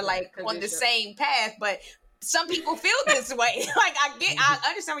of y'all are like on the same path, but some people feel this way. Like, I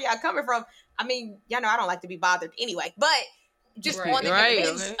understand where y'all coming from. I mean, y'all know I don't like to be bothered anyway, but just on the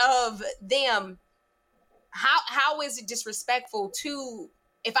defense of them, how is it disrespectful to?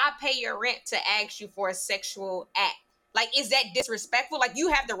 If I pay your rent to ask you for a sexual act, like, is that disrespectful? Like,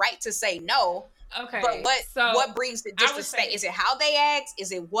 you have the right to say no. Okay. But what brings the disrespect? Is it how they ask?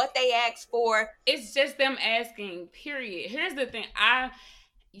 Is it what they ask for? It's just them asking, period. Here's the thing.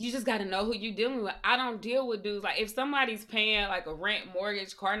 You just got to know who you're dealing with. I don't deal with dudes. Like, if somebody's paying like a rent,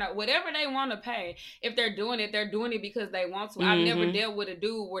 mortgage, car note, whatever they want to pay, if they're doing it because they want to. Mm-hmm. I've never dealt with a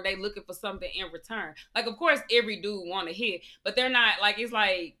dude where they looking for something in return. Like, of course, every dude want to hit, but they're not, like, it's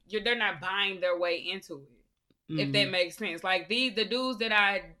like they're not buying their way into it, if that makes sense. Like, the dudes that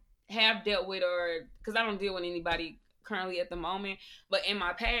I have dealt with, or because I don't deal with anybody currently at the moment, but in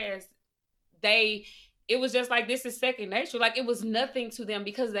my past, it was just like, this is second nature. Like, it was nothing to them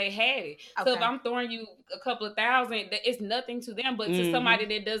because they had it. Okay. So if I'm throwing you a couple of $1,000, it's nothing to them. But to somebody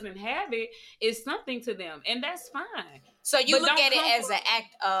that doesn't have it, it's something to them. And that's fine. So you look at it as an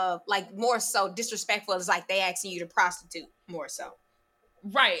act of, like, more so disrespectful. It's like they asking you to prostitute more so.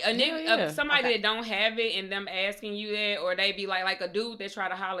 Right. Somebody that don't have it and them asking you that, or they be like a dude that try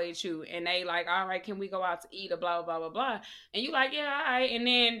to holler at you and they like, all right, can we go out to eat, or blah, blah, blah, blah. And you like, yeah, all right. And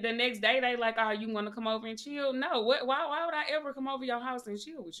then the next day they like, oh, you want to come over and chill? No. Why would I ever come over your house and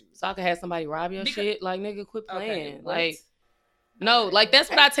chill with you? So I could have somebody rob your shit? Like, nigga, quit playing. Like, no, like, that's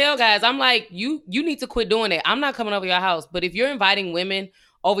what I tell guys. I'm like, you need to quit doing that. I'm not coming over your house. But if you're inviting women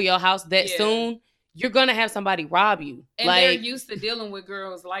over your house that soon, you're gonna have somebody rob you. And like, they're used to dealing with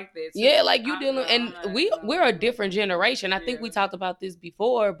girls like that too. Yeah, like you dealing, and we're a different generation. I think we talked about this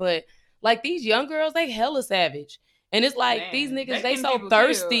before, but like, these young girls, they hella savage. And it's like, these niggas, they so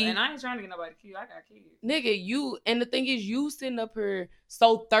thirsty. Killed. And I ain't trying to get nobody killed. I got kids. Nigga, and the thing is, you sitting up here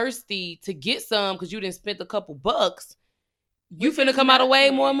so thirsty to get some because you done spent a couple bucks. You finna come out of way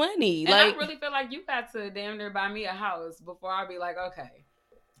more money. And like, I really feel like you got to damn near buy me a house before I be like, okay.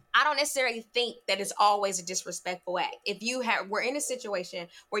 I don't necessarily think that it's always a disrespectful act. If we're in a situation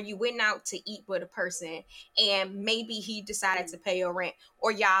where you went out to eat with a person and maybe he decided to pay your rent,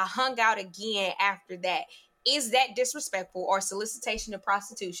 or y'all hung out again after that, is that disrespectful or solicitation of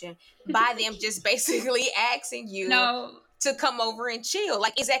prostitution by them just basically asking you to come over and chill?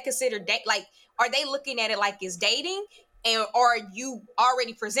 Like, is that considered like, are they looking at it like it's dating? Or you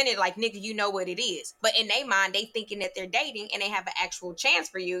already presented like, nigga, you know what it is. But in their mind, they thinking that they're dating and they have an actual chance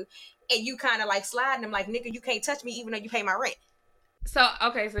for you. And you kind of like sliding them like, nigga, you can't touch me even though you pay my rent. So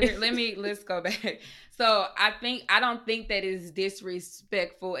okay, so here, let's go back. So I don't think that is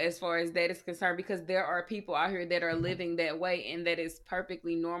disrespectful as far as that is concerned, because there are people out here that are living that way, and that is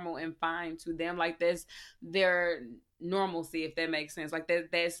perfectly normal and fine to them. Like that's their normalcy, if that makes sense. Like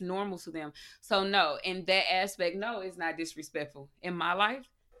that's normal to them. So no, in that aspect, no, it's not disrespectful. In my life,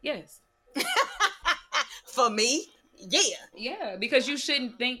 yes. For me, yeah, because you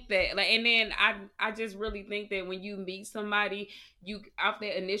shouldn't think that. Like, and then I just really think that when you meet somebody, you off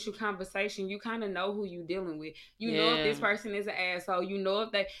that initial conversation, you kind of know who you dealing with. You know if this person is an asshole. You know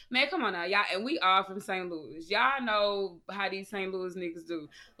if they, man, come on now, y'all. And we are from St. Louis. Y'all know how these St. Louis niggas do.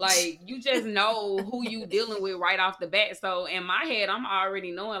 Like, you just know who you dealing with right off the bat. So in my head, I'm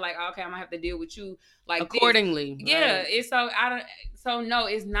already knowing, like, okay, I'm gonna have to deal with you like accordingly. This. Yeah, it's so I don't. So no,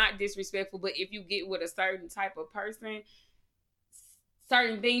 it's not disrespectful. But if you get with a certain type of person,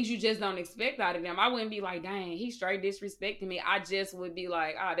 certain things you just don't expect out of them. I wouldn't be like, dang, he straight disrespecting me. I just would be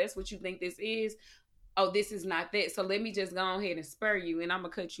like, oh, that's what you think this is? Oh, this is not that. So let me just go ahead and spur you, and I'm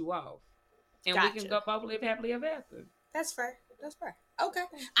going to cut you off. And we can go both live happily ever after. That's fair. Okay.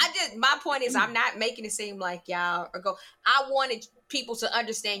 My point is, I'm not making it seem like y'all are I wanted people to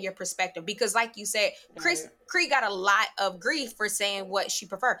understand your perspective, because like you said, Cree got a lot of grief for saying what she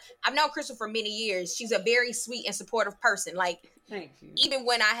preferred. I've known Crystal for many years. She's a very sweet and supportive person. Like, thank you. Even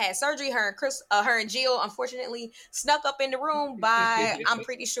when I had surgery, her and Jill unfortunately snuck up in the room by, I'm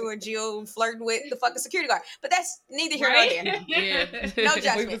pretty sure, Jill flirting with the fucking security guard. But that's neither here nor there. Yeah. No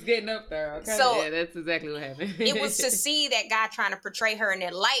judgment. We was getting up there. Okay. So yeah, that's exactly what happened. It was to see that guy trying to portray her in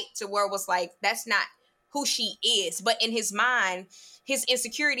that light, to where it was like, that's not who she is. But in his mind, his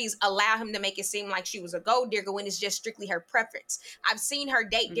insecurities allow him to make it seem like she was a gold digger when it's just strictly her preference. I've seen her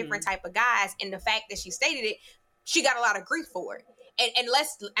date different type of guys, and the fact that she stated it, she got a lot of grief for it.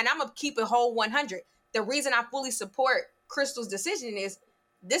 And I'm gonna keep it whole 100. The reason I fully support Crystal's decision is,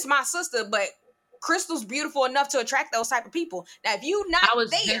 this my sister, but Crystal's beautiful enough to attract those type of people. Now, if you not there, I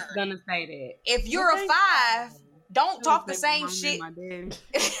was just gonna say that. If you're a 5, don't talk the same shit.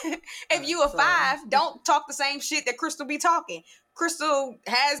 If you a 5, don't talk the same shit that Crystal be talking. Crystal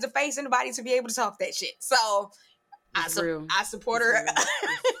has the face and the body to be able to talk that shit. So I support her.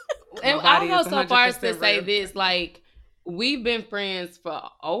 And I'll go so far as to say this, like, we've been friends for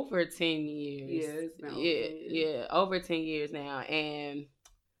over 10 years. Yeah, over 10 years now. And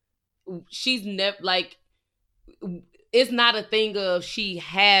she's never, like, it's not a thing of she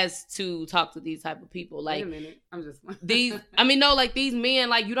has to talk to these type of people. Like, wait a minute, I'm just these men,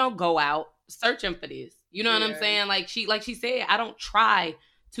 like, you don't go out searching for this. You know what I'm saying? Like she said, I don't try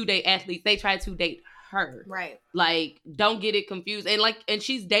to date athletes. They try to date her. Right. Like, don't get it confused. And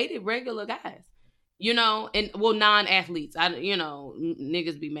she's dated regular guys. You know, and non-athletes.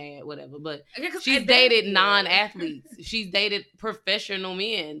 Niggas be mad, whatever. But she's dated non-athletes. She's dated professional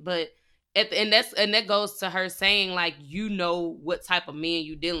men. But that goes to her saying, like, you know what type of men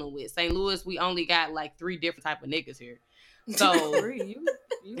you dealing with. St. Louis, we only got like 3 different type of niggas here. So you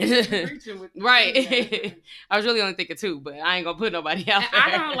reaching with right. I was really only thinking 2, but I ain't gonna put nobody out there.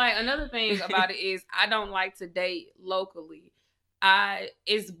 I don't like, another thing about it is, I don't like to date locally.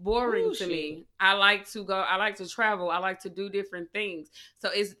 It's boring to me. I like to travel. I like to do different things.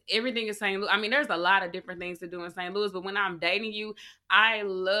 So everything in St. Louis. I mean, there's a lot of different things to do in St. Louis, but when I'm dating you, I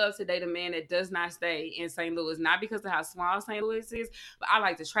love to date a man that does not stay in St. Louis. Not because of how small St. Louis is, but I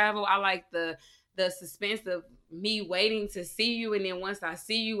like to travel. I like the suspense of me waiting to see you, and then once I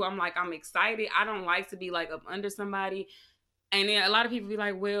see you, I'm excited. I don't like to be like up under somebody. And then a lot of people be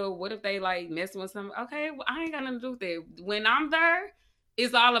like, well, what if they like messing with something? Okay, well, I ain't got nothing to do with that. When I'm there,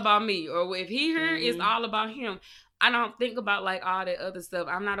 it's all about me. Or if he here, it's all about him. I don't think about like all that other stuff.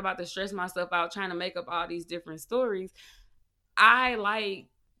 I'm not about to stress myself out trying to make up all these different stories. I like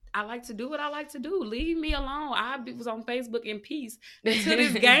to do what I like to do. Leave me alone. I was on Facebook in peace until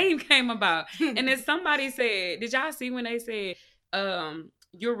this game came about. And then somebody said, did y'all see when they said,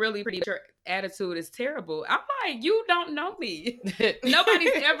 you're really pretty, your attitude is terrible? I'm like, you don't know me.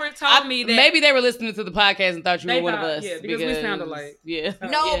 Nobody's ever told me that. Maybe they were listening to the podcast and thought you were one of us. Yeah, because we sound alike. Yeah.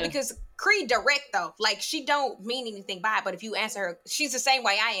 Because Cree direct though. Like, she don't mean anything by it, but if you answer her, she's the same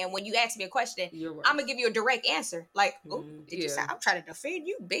way I am. When you ask me a question, I'm gonna give you a direct answer. Like, did you say I'm trying to defend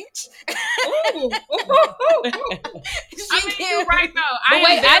you, bitch? Ooh. You're right though. But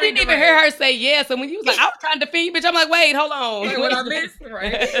wait, I didn't even hear her say yes. And when you was like, I was trying to defend you, bitch, I'm like, wait, hold on. Wait, what I missed?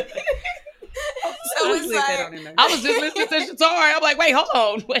 Right. So it's like, I was just listening to Shatari. I'm like, wait, hold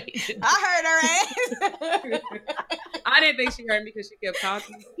on, wait. I heard her ass. I didn't think she heard me because she kept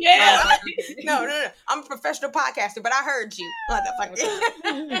talking. Yeah. No. I'm a professional podcaster, but I heard you, motherfucker.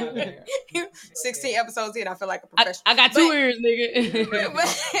 16 episodes in, I feel like a professional. I got 2 ears, nigga. But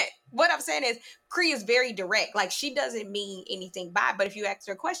what I'm saying is, Cree is very direct. Like, she doesn't mean anything by it, but if you ask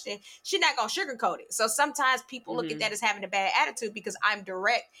her a question, she's not gonna sugarcoat it. So sometimes people look at that as having a bad attitude because I'm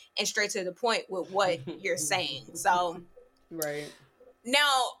direct and straight to the point with what you're saying. So, right.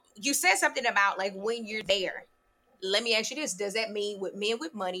 Now, you said something about, like, when you're there. Let me ask you this. Does that mean with men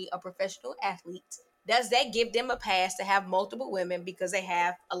with money or professional athletes, does that give them a pass to have multiple women because they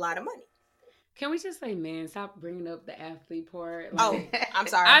have a lot of money? Can we just say, man, stop bringing up the athlete part? Like, I'm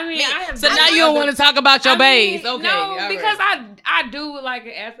sorry. I mean, so now you don't want to talk about your babes. Okay. No, because I do like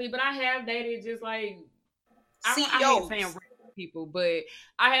an athlete, but I have dated just like, I hate saying people, but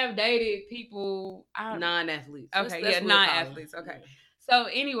I have dated people. Non-athletes. Okay, yeah, non-athletes. Okay. So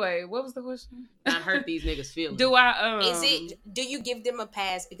anyway, what was the question? Not hurt these niggas' feelings. Do I? Do you give them a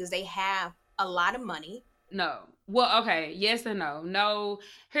pass because they have a lot of money? No. Well, okay. Yes and no. No.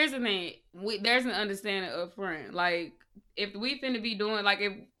 Here's the thing. There's an understanding up front. Like, if we finna be doing, like,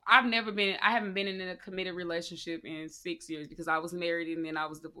 if I haven't been in a committed relationship in 6 years because I was married and then I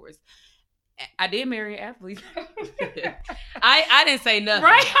was divorced. I did marry an athlete. I didn't say nothing.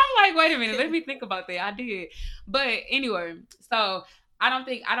 Right? I'm like, wait a minute. Let me think about that. I did. But anyway, so I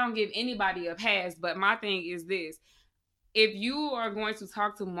don't give anybody a pass. But my thing is this. If you are going to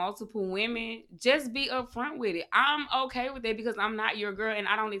talk to multiple women, just be upfront with it. I'm okay with it because I'm not your girl and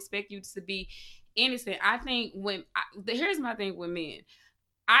I don't expect you to be innocent. I think here's my thing with men.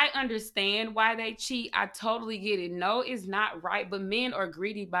 I understand why they cheat. I totally get it. No, it's not right, but men are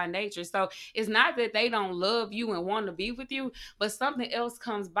greedy by nature. So it's not that they don't love you and want to be with you, but something else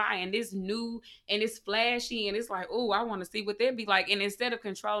comes by and it's new and it's flashy and it's like, oh, I want to see what they'd be like. And instead of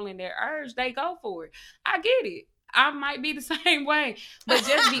controlling their urge, they go for it. I get it. I might be the same way, but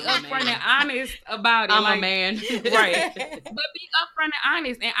just be upfront and honest about it. I'm a man. Right. But be upfront and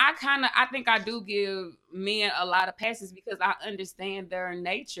honest. And I think I do give men a lot of passes because I understand their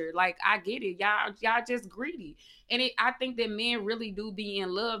nature. Like, I get it. Y'all just greedy. And I think that men really do be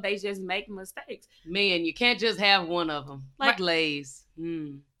in love. They just make mistakes. Man, you can't just have one of them. Like Lay's.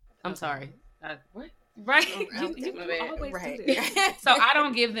 I'm sorry. What? Right. You always do that. So I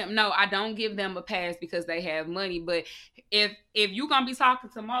don't give them a pass because they have money. But if you're gonna be talking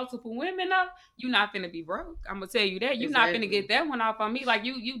to multiple women though, you're not gonna be broke. I'm gonna tell you that. You're not gonna get that one off on me. Like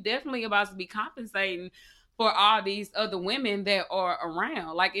you definitely about to be compensating for all these other women that are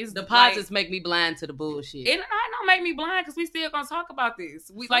around. Like, it's deposits make me blind to the bullshit. It don't make me blind because we still gonna talk about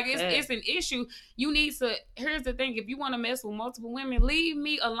this. It's an issue. You need to. Here's the thing: if you want to mess with multiple women, leave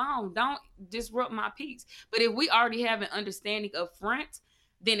me alone. Don't disrupt my peace. But if we already have an understanding up front,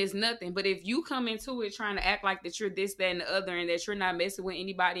 then it's nothing. But if you come into it trying to act like that you're this, that, and the other, and that you're not messing with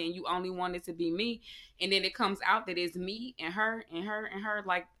anybody, and you only want it to be me, and then it comes out that it's me and her and her and her,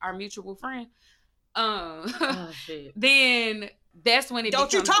 like our mutual friend. Then that's when it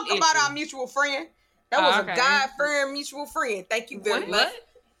don't you talk about our mutual friend. That was a God-fearing mutual friend. Thank you very much.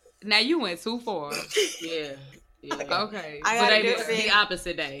 Now you went too far. Yeah. Okay. The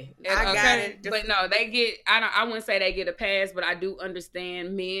opposite day. I got it. But no, they get, I wouldn't say they get a pass, but I do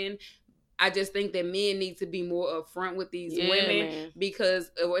understand men. I just think that men need to be more upfront with these women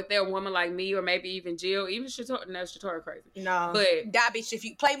because if they're a woman like me or maybe even Jill, even Shatora crazy. No, but that bitch, if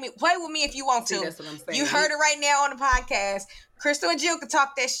you play with me if you want to. That's what I'm saying. You heard it right now on the podcast. Crystal and Jill can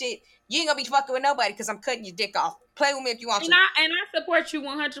talk that shit. You ain't gonna be fucking with nobody because I'm cutting your dick off. Play with me if you want to. And I support you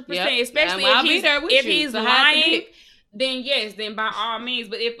 100%, especially if he's lying. Then yes, then by all means.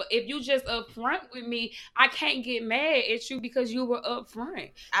 But if you just upfront with me, I can't get mad at you because you were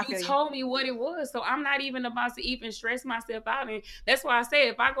upfront. You told me what it was, so I'm not even about to even stress myself out. And that's why I said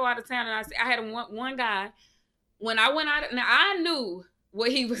if I go out of town and I had one guy when I went out. Now I knew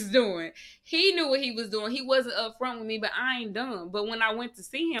what he was doing. He knew what he was doing. He wasn't upfront with me, but I ain't dumb. But when I went to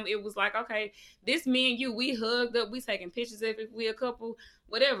see him, it was like, okay, this me and you, we hugged up, we taking pictures of it, we a couple,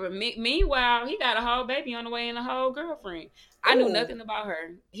 whatever. Meanwhile, he got a whole baby on the way and a whole girlfriend. I knew nothing about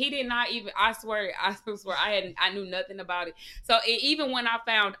her. He did not even, I swear, I knew nothing about it. So even when I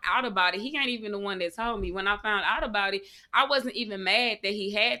found out about it, he ain't even the one that told me. When I found out about it, I wasn't even mad that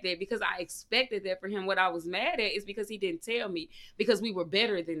he had that because I expected that for him. What I was mad at is because he didn't tell me because we were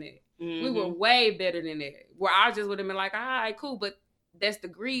better than that. Mm-hmm. We were way better than that. Where I just would have been like, all right, cool. But that's the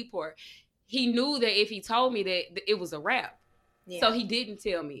greed part. He knew that if he told me that it was a wrap. Yeah. So he didn't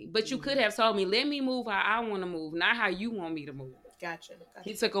tell me. But you could have told me, let me move how I want to move, not how you want me to move. Gotcha.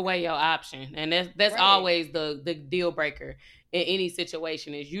 He took away your option, and that's always the deal breaker in any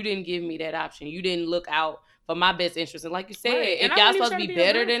situation. Is you didn't give me that option. You didn't look out for my best interest. And like you said, if y'all supposed to be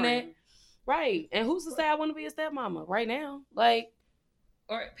better than that, right? And who's to say I want to be a stepmama right now? Like,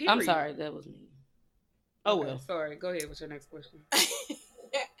 or I'm sorry, that was me. Oh well. Sorry. Go ahead with your next question.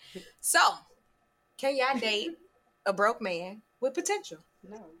 So, can y'all date a broke man with potential?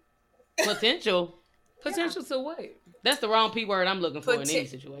 No. Potential. Potential to what? That's the wrong P word I'm looking for in any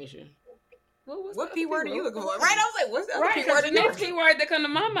situation. What P word are you looking for? Right, I was like, what's the other P word? The next P word that come to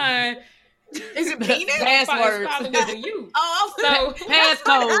my mind is it penis? Passwords. You. Oh, so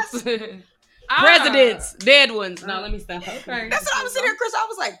passcodes. Presidents, dead ones. No, let me stop. Okay. That's what I was sitting here, Chris. I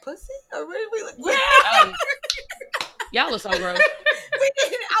was like, pussy? Or really? Y'all are so gross.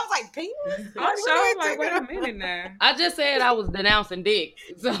 I was like, penis? I'm sure. Like, wait a minute now. I just said I was denouncing dick.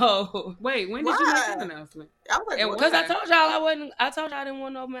 So wait, when did you make that announcement? Because I told y'all I told y'all I didn't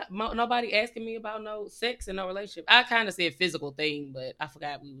want nobody asking me about no sex and no relationship. I kind of said physical thing, but I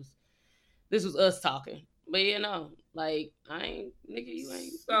forgot this was us talking. But like I ain't nigga, you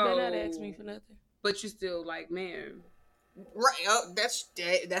better not ask me for nothing. But you still like men. Right. Oh, that's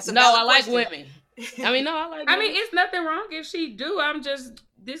a no. I question. like women. I like. I mean, it's nothing wrong if she do. I'm just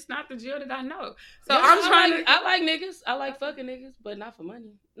this not the Jill that I know. So yeah, I'm trying I like niggas. I like fucking niggas, but not for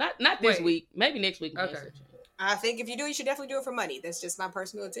money. Not this week. Maybe next week. Okay. I think if you do, you should definitely do it for money. That's just my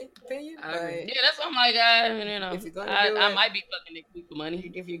personal opinion. But yeah, that's what I'm like. If you're gonna do it, I might be fucking next week for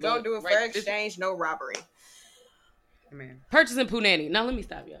money. If you're gonna do it for exchange, no robbery. Man. Purchasing punani. Now let me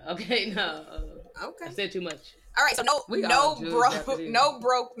stop y'all. Okay, no. Okay. I said too much. All right, so no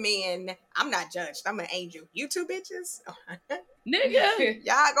broke men. I'm not judged. I'm an angel. You two bitches, nigga.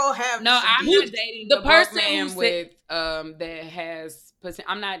 Y'all gonna have no. I'm not dating the person with that has.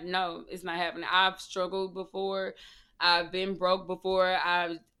 I'm not. No, it's not happening. I've struggled before. I've been broke before.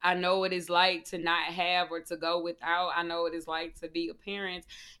 I know what it's like to not have or to go without. I know what it's like to be a parent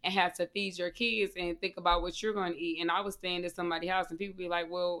and have to feed your kids and think about what you're going to eat. And I was staying at somebody's house and people be like,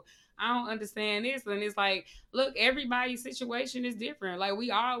 well, I don't understand this. And it's like, look, everybody's situation is different. Like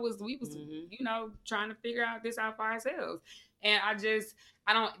we was, trying to figure out this out for ourselves. And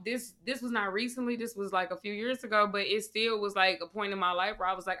this was not recently, this was like a few years ago, but it still was like a point in my life where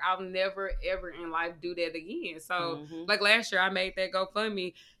I was like, I'll never, ever in life do that again. So like last year I made that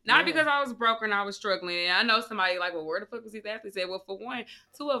GoFundMe, not because I was broke and I was struggling. And I know somebody like, well, where the fuck was these athletes at? Well, for one,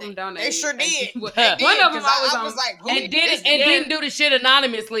 two of them donated. They sure did. One of them I was like, didn't do the shit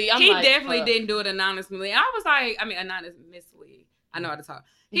anonymously. He definitely didn't do it anonymously. I was like, anonymously. I know how to talk.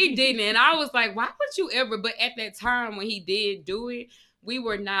 He didn't. And I was like, why would you ever? But at that time when he did do it, we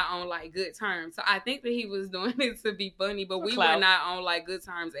were not on like good terms. So I think that he was doing it to be funny, but we were not on like good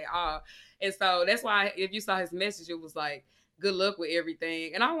terms at all. And so that's why if you saw his message, it was like, good luck with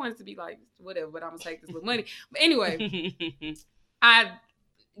everything. And I wanted to be like, whatever, but I'm going to take this little money. But anyway, I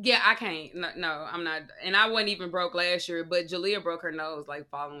can't. No, I'm not. And I wasn't even broke last year, but Jalea broke her nose like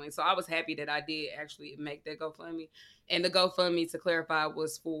following. So I was happy that I did actually make that GoFundMe. And the GoFundMe, to clarify,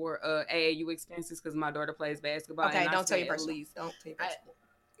 was for AAU expenses because my daughter plays basketball. Okay, don't tell your personal. Don't tell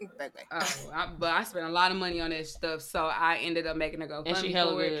your personal. But I spent a lot of money on that stuff, so I ended up making a GoFundMe and she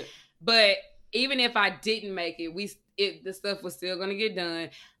hella good. But even if I didn't make it, the stuff was still gonna get done.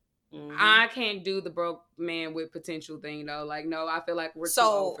 I can't do the broke man with potential thing though. Like, no, I feel like we're too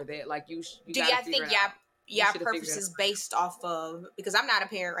old for that. Like, you do y'all think y'all purpose is based off of, because I'm not a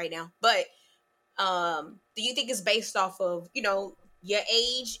parent right now, but do you think it's based off of, your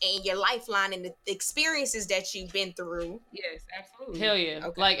age and your lifeline and the experiences that you've been through? Yes, absolutely. Hell yeah.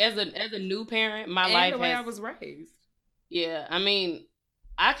 Okay. Like as a new parent, my and life the way I was raised. Yeah, I mean,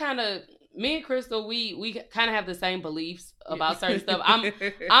 me and Crystal, we kind of have the same beliefs about certain stuff.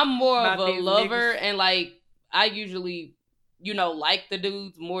 I'm more of a lover, and like I usually, like the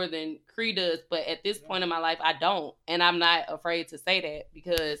dudes more than Cree does. But at this point in my life, I don't, and I'm not afraid to say that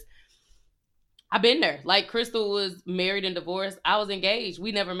because I've been there. Like Crystal was married and divorced. I was engaged.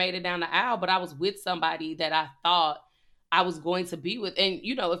 We never made it down the aisle, but I was with somebody that I thought I was going to be with. And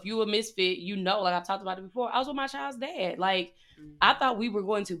if you a misfit, like I've talked about it before, I was with my child's dad. Like I thought we were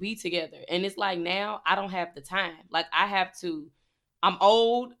going to be together. And it's like now I don't have the time. Like I'm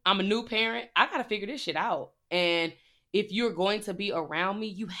old. I'm a new parent. I got to figure this shit out. And if you're going to be around me,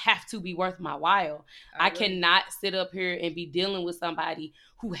 you have to be worth my while. I cannot sit up here and be dealing with somebody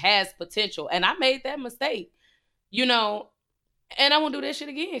who has potential. And I made that mistake, and I won't do that shit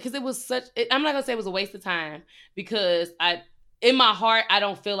again because it was I'm not going to say it was a waste of time because in my heart, I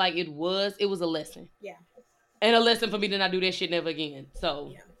don't feel like it was a lesson. Yeah. And a lesson for me to not do that shit never again.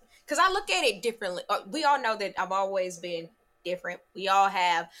 So. Yeah. Because I look at it differently. We all know that I've always been different. We all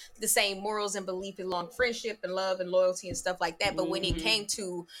have the same morals and belief in long friendship and love and loyalty and stuff like that. But when it came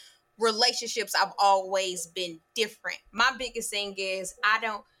to relationships, I've always been different. My biggest thing is I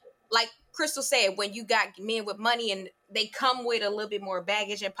don't, like Crystal said, when you got men with money and they come with a little bit more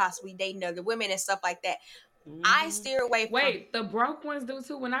baggage and possibly dating other women and stuff like that, I steer away from. Wait, the broke ones do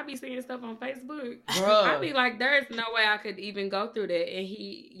too. When I be seeing stuff on Facebook, I be like, there's no way I could even go through that. And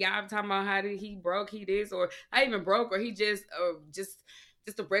y'all talking about how did he broke, he this, or not even broke, or he just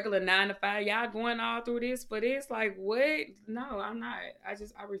a regular 9 to 5. Y'all going all through this for this? Like, what? No, I'm not.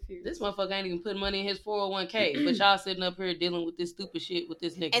 I refuse. This motherfucker ain't even putting money in his 401k, but y'all sitting up here dealing with this stupid shit with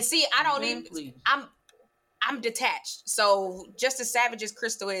this nigga. And see, I don't even. Please. I'm detached. So just as savage as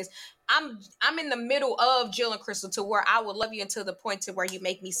Crystal is, I'm in the middle of Jill and Crystal to where I would love you until the point to where you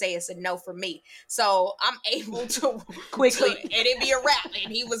make me say it's a no for me. So I'm able to quickly and it be a wrap.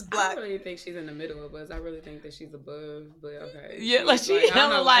 And he was blocked. I really think she's in the middle of us. I really think that she's above, but okay. Yeah, like she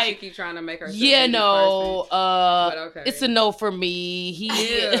hella like she keep trying to make herself. Yeah, no. But okay. It's a no for me.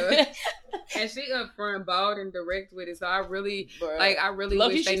 Yeah. And she upfront, bold, and direct with it. So I really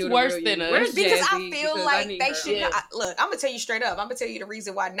wish they knew the worse real than you. us. Where's because I feel like they should. Look, I'm gonna tell you straight up. I'm gonna tell you the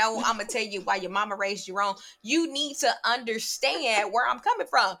reason why. No, I'm gonna tell you why your mama raised you wrong. You need to understand where I'm coming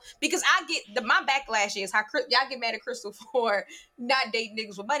from, because I get my backlash is how y'all get mad at Crystal for not dating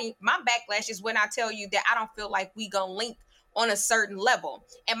niggas with money. My backlash is when I tell you that I don't feel like we gonna link on a certain level,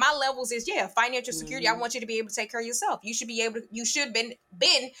 and my levels is financial security. I want you to be able to take care of yourself. You should be able to. You should been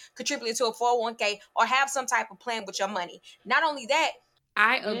contributing to a 401k or have some type of plan with your money. Not only that,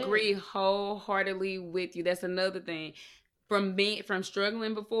 I agree wholeheartedly with you. That's another thing. From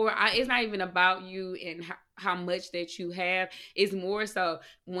struggling before, it's not even about you and how much that you have. It's more so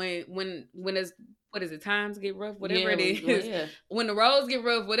when it's, what is it, times get rough, whatever it is. Yeah. When the roads get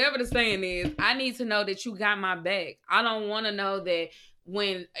rough, whatever the saying is, I need to know that you got my back. I don't want to know that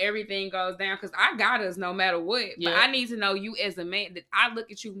when everything goes down, because I got us no matter what. Yeah. But I need to know you as a man, that I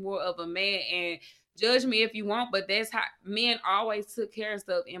look at you more of a man, and judge me if you want, but that's how men always took care of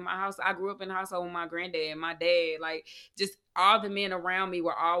stuff in my house. I grew up in a household with my granddad and my dad. Like, just all the men around me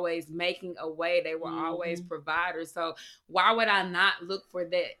were always making a way. They were always providers. So why would I not look for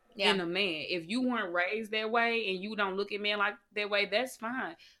that in a man? If you weren't raised that way and you don't look at men like that way, that's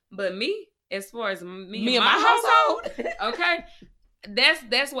fine. But me, as far as me and my household, okay,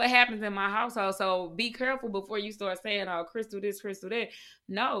 that's what happens in my household. So be careful before you start saying, oh, Crystal this, Crystal that.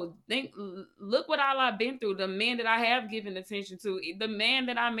 No, look what all I've been through. The men that I have given attention to, the man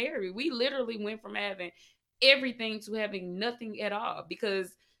that I married, we literally went from having everything to having nothing at all,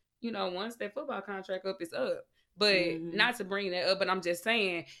 because once that football contract up, is up. But not to bring that up, but I'm just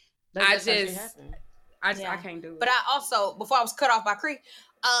saying, I can't do it. But I also, before I was cut off by Cree,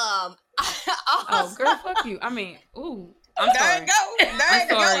 oh girl, fuck you. I mean, ooh. I'm sorry. There you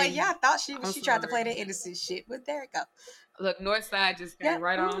go. Like, y'all thought she tried to play that innocent shit, but there it go. Look, Northside just came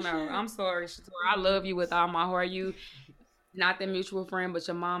right on out. I'm sorry. I love you with all my heart. You, not the mutual friend, but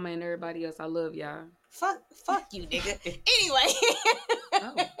your mama and everybody else. I love y'all. Fuck you, nigga. Anyway.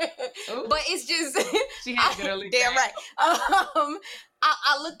 But it's just she had to get her damn right.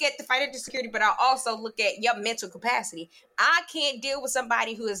 I look at the financial security, but I also look at your mental capacity. I can't deal with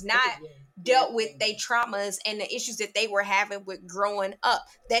somebody who has not dealt with their traumas and the issues that they were having with growing up.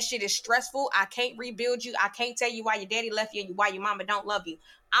 That shit is stressful. I can't rebuild you. I can't tell you why your daddy left you and why your mama don't love you.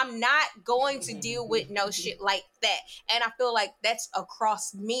 I'm not going to deal with no shit like that. And I feel like that's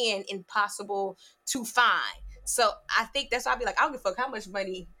across men impossible to find. So I think that's why I be like, I don't give a fuck how much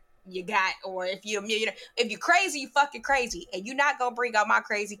money you got, or if you're a millionaire. If you're crazy, you fucking crazy. And you're not going to bring out my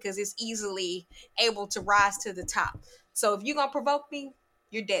crazy, because it's easily able to rise to the top. So if you're going to provoke me,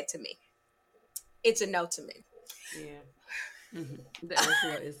 you're dead to me. It's a no to me. Yeah.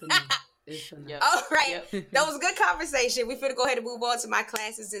 It's a no. Yep. All right. Yep. That was a good conversation. We finna go ahead and move on to my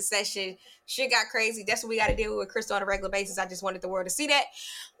classes this session. Shit got crazy. That's what we got to deal with Crystal on a regular basis. I just wanted the world to see that.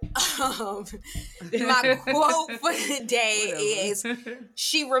 My quote for the day is,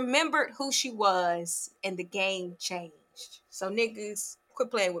 she remembered who she was and the game changed. So niggas, quit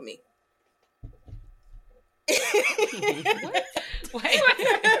playing with me. Wait.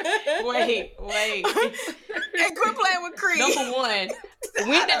 And quit playing with Creed. Number one,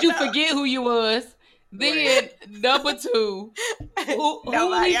 when did you forget who you was? Then number two,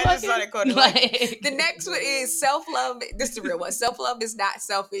 nobody. I just saw that quote. The next one is self-love. This is the real one. Self-love is not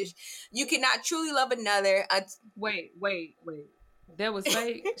selfish. You cannot truly love another. Wait. That was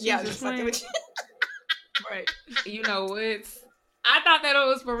fake. Yeah, just fucking with you. Right. You know what? I thought that it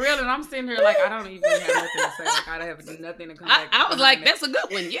was for real, and I'm sitting here like I don't even have nothing to say. Like I have nothing to come back. I was like, that's a good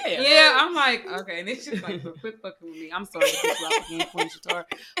one. Yeah. Yeah, I'm like, okay. And it's just like, quit fucking with me. I'm sorry to piss you off again, Queen Shatar.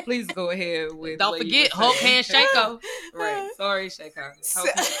 Please go ahead with. Don't forget, Hope Hand Shako. Right. Sorry, Shako.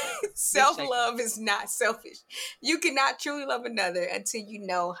 Self-love is not selfish. You cannot truly love another until you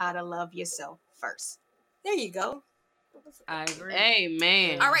know how to love yourself first. There you go. I agree.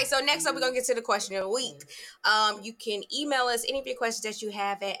 Amen. All right, so next up, we're going to get to the question of the week. You can email us any of your questions that you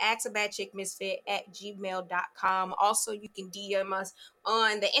have at askabadchickmisfit@gmail.com. Also, you can DM us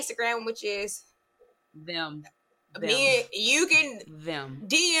on the Instagram, which is them. Me. You can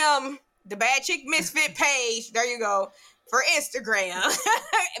DM the Bad Chick Misfit page. There you go. For Instagram.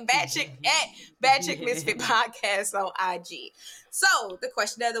 Bad Chick Misfit Podcast on IG. So, the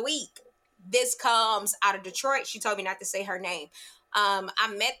question of the week. This comes out of Detroit. She told me not to say her name. I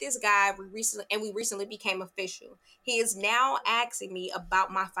met this guy we recently became official. He is now asking me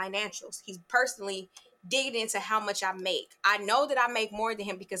about my financials. He's personally digging into how much I make. I know that I make more than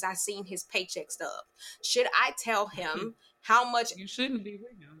him because I've seen his paycheck stub. Should I tell him how much? You shouldn't be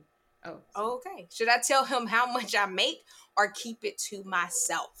with him. Oh, okay. Should I tell him how much I make or keep it to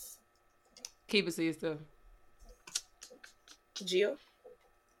myself? Keep it to yourself. Jill?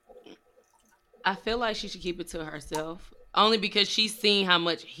 I feel like she should keep it to herself. Only because she's seen how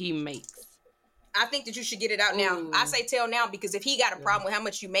much he makes. I think that you should get it out now. I say tell now because if he got a problem with how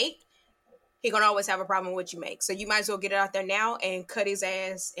much you make, he gonna always have a problem with what you make. So you might as well get it out there now and cut his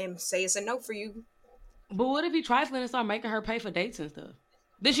ass and say it's a no for you. But what if he trifling and start making her pay for dates and stuff?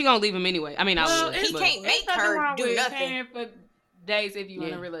 Then she gonna leave him anyway. I mean, he can't make her do nothing. Paying for dates if you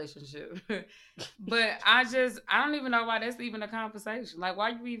in a relationship. But I don't even know why that's even a conversation. Like, why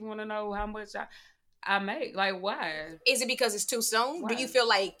you even want to know how much I make? Like, why? Is it because it's too soon? Why? Do you feel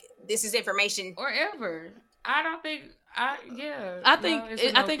like this is information? Or ever? I don't think. I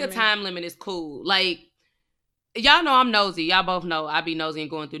think a time limit is cool. Like, y'all know I'm nosy. Y'all both know I be nosy and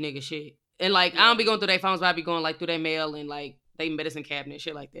going through nigga shit. And like, I don't be going through their phones, but I be going like through their mail and like they medicine cabinet,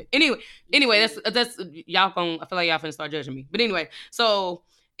 shit like that. Anyway, that's y'all I feel like y'all finna start judging me. But anyway, so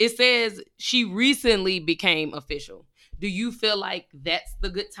it says she recently became official. Do you feel like that's the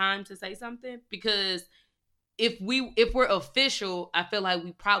good time to say something? Because if we're official, I feel like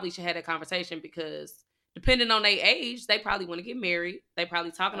we probably should have that conversation because depending on their age, they probably want to get married. They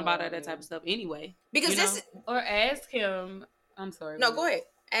probably talking about that type of stuff anyway. Because or ask him. I'm sorry. No, go ahead.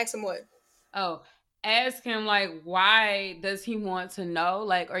 Ask him what? Oh, ask him like, why does he want to know?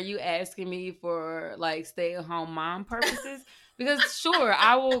 Like, are you asking me for like stay-at-home mom purposes? Because sure,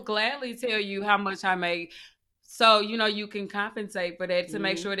 I will gladly tell you how much I make. So, you can compensate for that to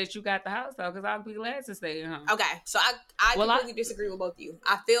make sure that you got the house out because I'll be glad to stay at home. Okay. So I completely disagree with both of you.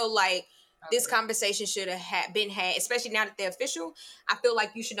 I feel like this conversation should have been had, especially now that they're official. I feel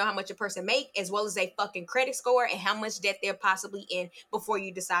like you should know how much a person make as well as their fucking credit score and how much debt they're possibly in before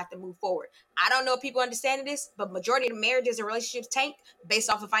you decide to move forward. I don't know if people understand this, but majority of the marriages and relationships tank based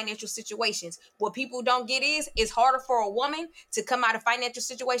off of financial situations. What people don't get is it's harder for a woman to come out of financial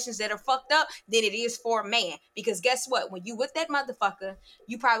situations that are fucked up than it is for a man. Because guess what? When you with that motherfucker,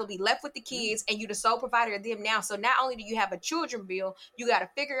 you probably be left with the kids and you the sole provider of them now. So not only do you have a children bill, you got to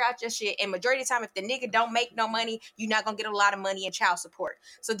figure out your shit. And majority of the time, if the nigga don't make no money, you're not going to get a lot of money in child support.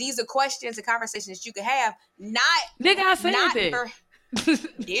 So these are questions and conversations that you can have. Nigga, I said that.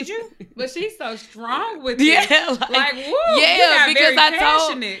 Did you? But she's so strong with it. Yeah, woo, because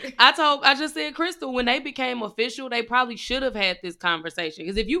I just said, Crystal, when they became official, they probably should have had this conversation.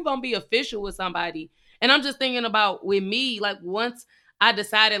 Because if you gonna be official with somebody, and I'm just thinking about with me, like once I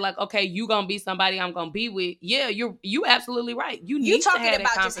decided, like, okay, you gonna be somebody I'm gonna be with. Yeah, you absolutely right. You talking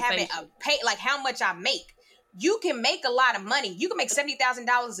about just having a pay, like how much I make. You can make a lot of money. You can make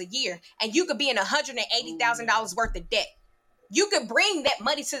 $70,000 a year, and you could be in $180,000 worth of debt. You could bring that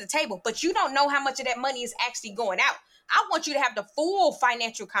money to the table, but you don't know how much of that money is actually going out. I want you to have the full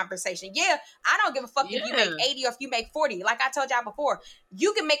financial conversation. Yeah, I don't give a fuck if you make 80 or if you make 40. Like I told y'all before,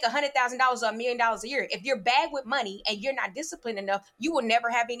 you can make $100,000 or $1 million a year. If you're bad with money and you're not disciplined enough, you will never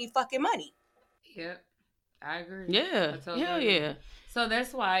have any fucking money. Yep, I agree. Yeah, hell yeah. So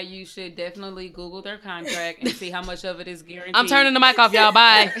that's why you should definitely Google their contract and see how much of it is guaranteed. I'm turning the mic off, y'all.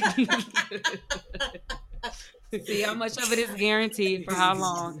 Bye. See how much of it is guaranteed for how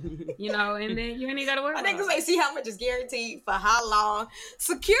long, and then you ain't got to worry about it. I think it's see how much is guaranteed for how long.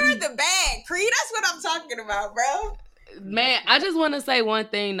 Secure the bag, Cree. That's what I'm talking about, bro. Man, I just want to say one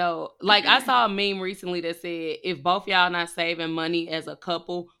thing, though. Like, I saw a meme recently that said, if both y'all not saving money as a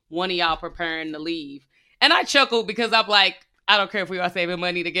couple, one of y'all preparing to leave. And I chuckled because I'm like, I don't care if we are saving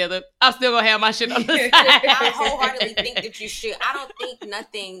money together. I'm still gonna have my shit on the side. I wholeheartedly think that you should. I don't think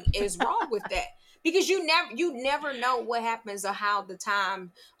nothing is wrong with that. Because you never know what happens or how the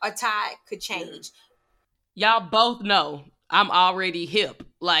time or tide could change. Y'all both know I'm already hip.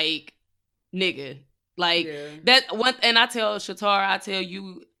 Like, nigga. Like, that one, and I tell Shatara, I tell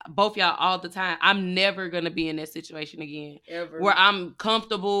you, both y'all all the time, I'm never gonna be in that situation again. Ever. Where I'm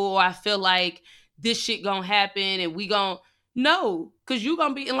comfortable or I feel like this shit gonna happen and we gonna, no. Because you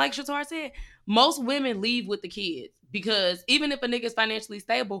gonna be, and like Shatara said, most women leave with the kids. Because even if a nigga's financially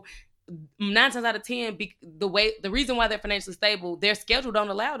stable, 9 times out of 10, the reason why they're financially stable, their schedule don't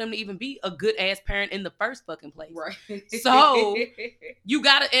allow them to even be a good ass parent in the first fucking place. Right. So you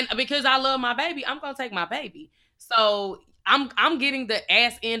gotta, and because I love my baby, I'm gonna take my baby. So I'm getting the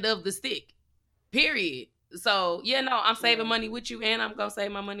ass end of the stick. Period. So yeah, no, I'm saving money with you, and I'm gonna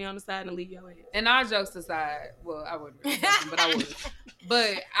save my money on the side and leave your ass. And our jokes aside, well, I wouldn't, really but I would.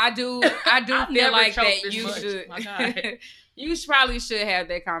 But I do feel like that you should. You probably should have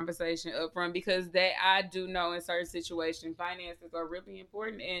that conversation up front, because that I do know in certain situations, finances are really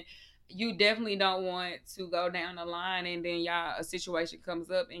important, and you definitely don't want to go down the line and then a situation comes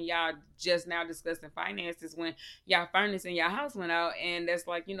up and y'all just now discussing finances when y'all furnace in y'all house went out, and that's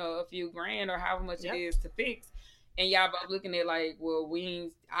like, a few grand or however much it is to fix. And y'all both looking at like, well,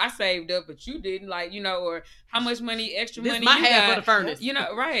 I saved up, but you didn't, like, or how much money, extra money my you half got, for the furnace.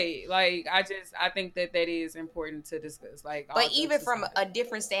 Right. Like, I think that is important to discuss. Like, but even from a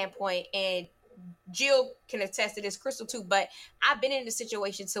different standpoint, and Jill can attest to this, Crystal too, but I've been in a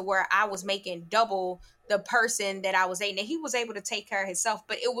situation to where I was making double the person that I was dating, and he was able to take care of himself,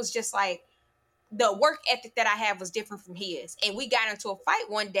 but it was just like, the work ethic that I have was different from his. And we got into a fight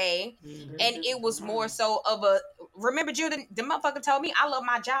one day, and it was more so of remember, Jill, the motherfucker told me I love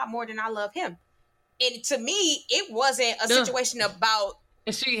my job more than I love him. And to me, it wasn't a situation about...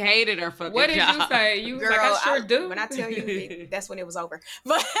 And she hated her fucking job. What did you say? You was like, I sure do. When I tell you, that's when it was over.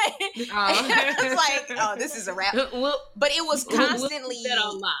 But it's like, oh, this is a wrap. But it was constantly,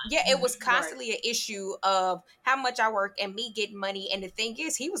 it was constantly an issue of how much I work and me getting money. And the thing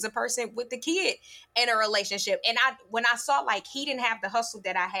is, he was a person with the kid in a relationship. And when I saw like he didn't have the hustle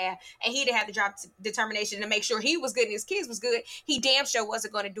that I had, and he didn't have the job determination to make sure he was good and his kids was good, he damn sure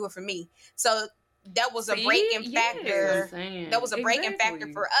wasn't going to do it for me. So that was a breaking factor. That was a breaking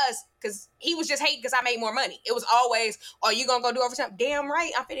factor for us, because he was just hating because I made more money. It was always, are you gonna go do overtime? Damn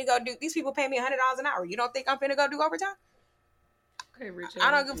right, I'm finna go do. These people pay me $100 an hour. You don't think I'm finna go do overtime? Okay, Richard. I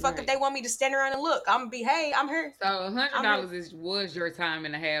don't give a fuck if they want me to stand around and look. I'm gonna be, hey, I'm here. So $100 was your time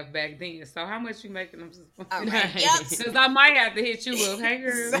and a half back then. So how much you making them? Right. Because I might have to hit you up. Hey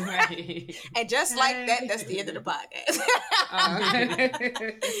girl. And just like that, that's the end of the podcast.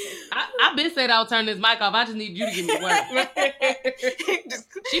 I've been saying I'll turn this mic off. I just need you to give me work.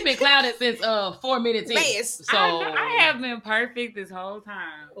 She been clouded since 4 minutes in. So I have been perfect this whole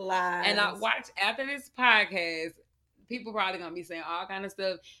time. Lies. And I watch after this podcast. People probably gonna be saying all kind of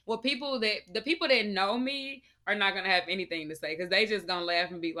stuff. Well, the people that know me are not gonna have anything to say, because they just gonna laugh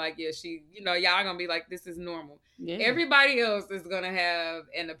and be like, yeah, y'all gonna be like, this is normal. Yeah. Everybody else is gonna have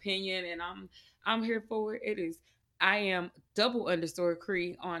an opinion, and I'm here for it. I am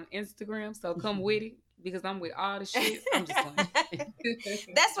 _Cree on Instagram, so come with it, because I'm with all the shit. I'm just playing.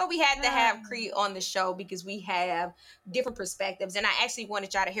 That's why we had to have Cree on the show, because we have different perspectives, and I actually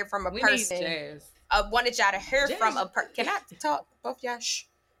wanted y'all to hear from a person. Need Jazz. I wanted y'all to hear from a person. Can I talk? Both y'all? Shh.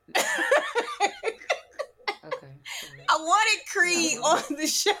 Okay. I wanted Cree on the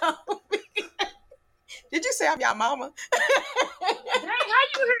show. Did you say I'm y'all mama? Dang, how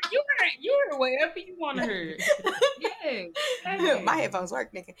you heard whatever you want to hear. Yeah. My headphones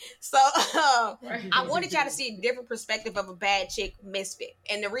work, nigga. So I wanted y'all to see a different perspective of a bad chick misfit.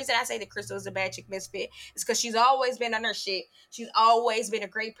 And the reason I say that Crystal is a bad chick misfit is because she's always been on her shit. She's always been a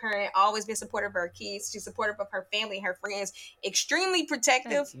great parent, always been supportive of her kids. She's supportive of her family and her friends. Extremely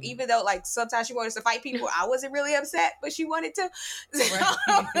protective, even though like sometimes she wanted to fight people. I wasn't really upset, but she wanted to.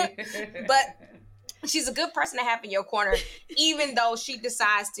 But she's a good person to have in your corner, even though she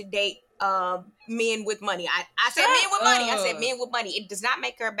decides to date men with money. I said men with money. I said men with money. It does not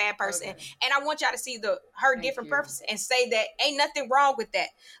make her a bad person. Okay. And I want y'all to see her different purpose and say that ain't nothing wrong with that.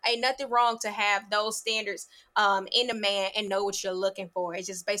 Ain't nothing wrong to have those standards in a man and know what you're looking for. It's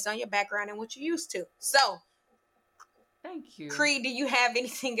just based on your background and what you're used to. So, thank you. Cree, do you have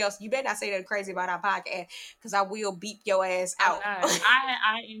anything else? You better not say that crazy about our podcast, because I will beep your ass out.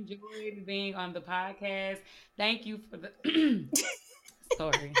 I enjoyed being on the podcast. Thank you for the...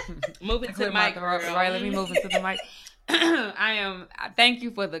 Sorry. Moving to the mic. Right, let me move into the mic. Thank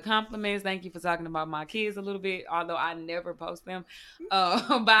you for the compliments. Thank you for talking about my kids a little bit, although I never post them.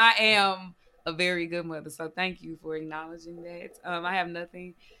 But I am a very good mother. So thank you for acknowledging that. I have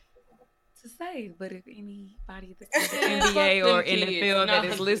nothing to say, but if anybody that's in the NBA or NFL that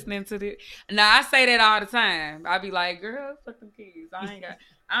is listening to this, now I say that all the time. I be like, girl, fuck them kids. I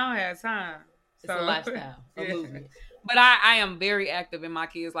don't have time. It's a lifestyle, a movement. But I am very active in my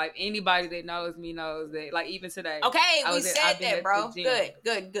kids' life. Anybody that knows me knows that. Like even today. Okay, we said that, bro. Good.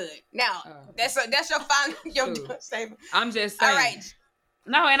 Now that's your final statement. I'm just saying. All right.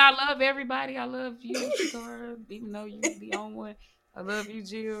 No, and I love everybody. I love you, Shakara, even though you the only one. I love you,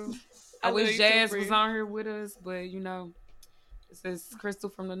 Jill. I wish Jazz was on here with us, but this is Crystal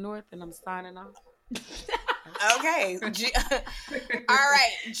from the North, and I'm signing off. Okay. All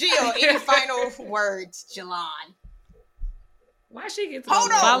right, Jill. Any final words, Jelon? Why she get to hold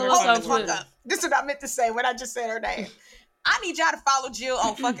the fuck up. This is what I meant to say when I just said her name. I need y'all to follow Jill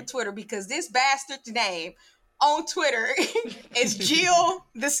on fucking Twitter because this bastard's name on Twitter is Jill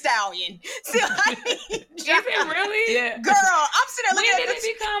the Stallion. So I need Is it really? Yeah. Girl, I'm sitting there looking at this.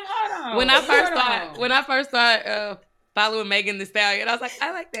 Hold on. When I first started following Megan the Stallion, I was like,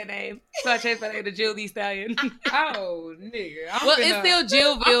 I like that name. So I changed my name to Jill the Stallion. Oh, nigga. Well, it's still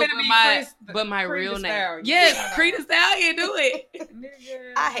Jillville, but my real name. Yes, Cree the Stallion, do it.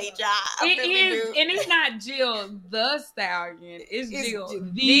 Nigga. I hate y'all. And it's not Jill the Stallion. It's Jill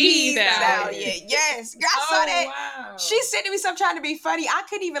the Stallion. Yes. Girl, I saw that. Wow. She said to me something trying to be funny. I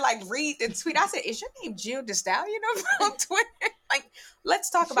couldn't even read the tweet. I said, is your name Jill the Stallion on Twitter? Let's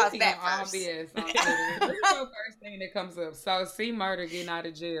talk about that first. BS on Twitter. What's the first thing that comes up? So, see Murder getting out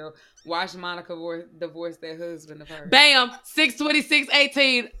of jail. Watch Monica divorce that husband of hers. Bam!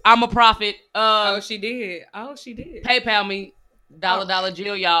 6/26/18. I'm a prophet. She did. PayPal me. $,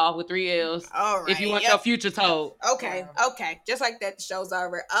 Jill, y'all, with 3 L's. All right. If you want your future told. Okay. Just like that, the show's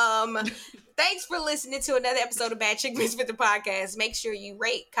over. Thanks for listening to another episode of Bad Chick Misfit the podcast. Make sure you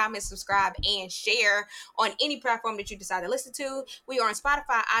rate, comment, subscribe, and share on any platform that you decide to listen to. We are on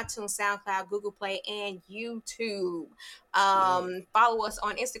Spotify, iTunes, SoundCloud, Google Play, and YouTube. Follow us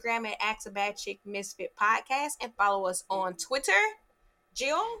on Instagram at Acts of Bad Chick Misfit Podcast, and follow us on Twitter.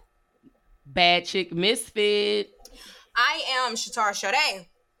 Jill? Bad Chick Misfit. I am Shatara Sade.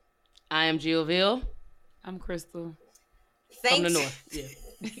 I am Jillville. I'm Crystal. Thanks. From the North. Yeah.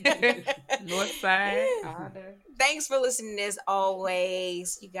 North side. Thanks for listening as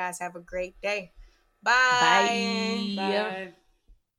always. You guys have a great day. Bye. Bye.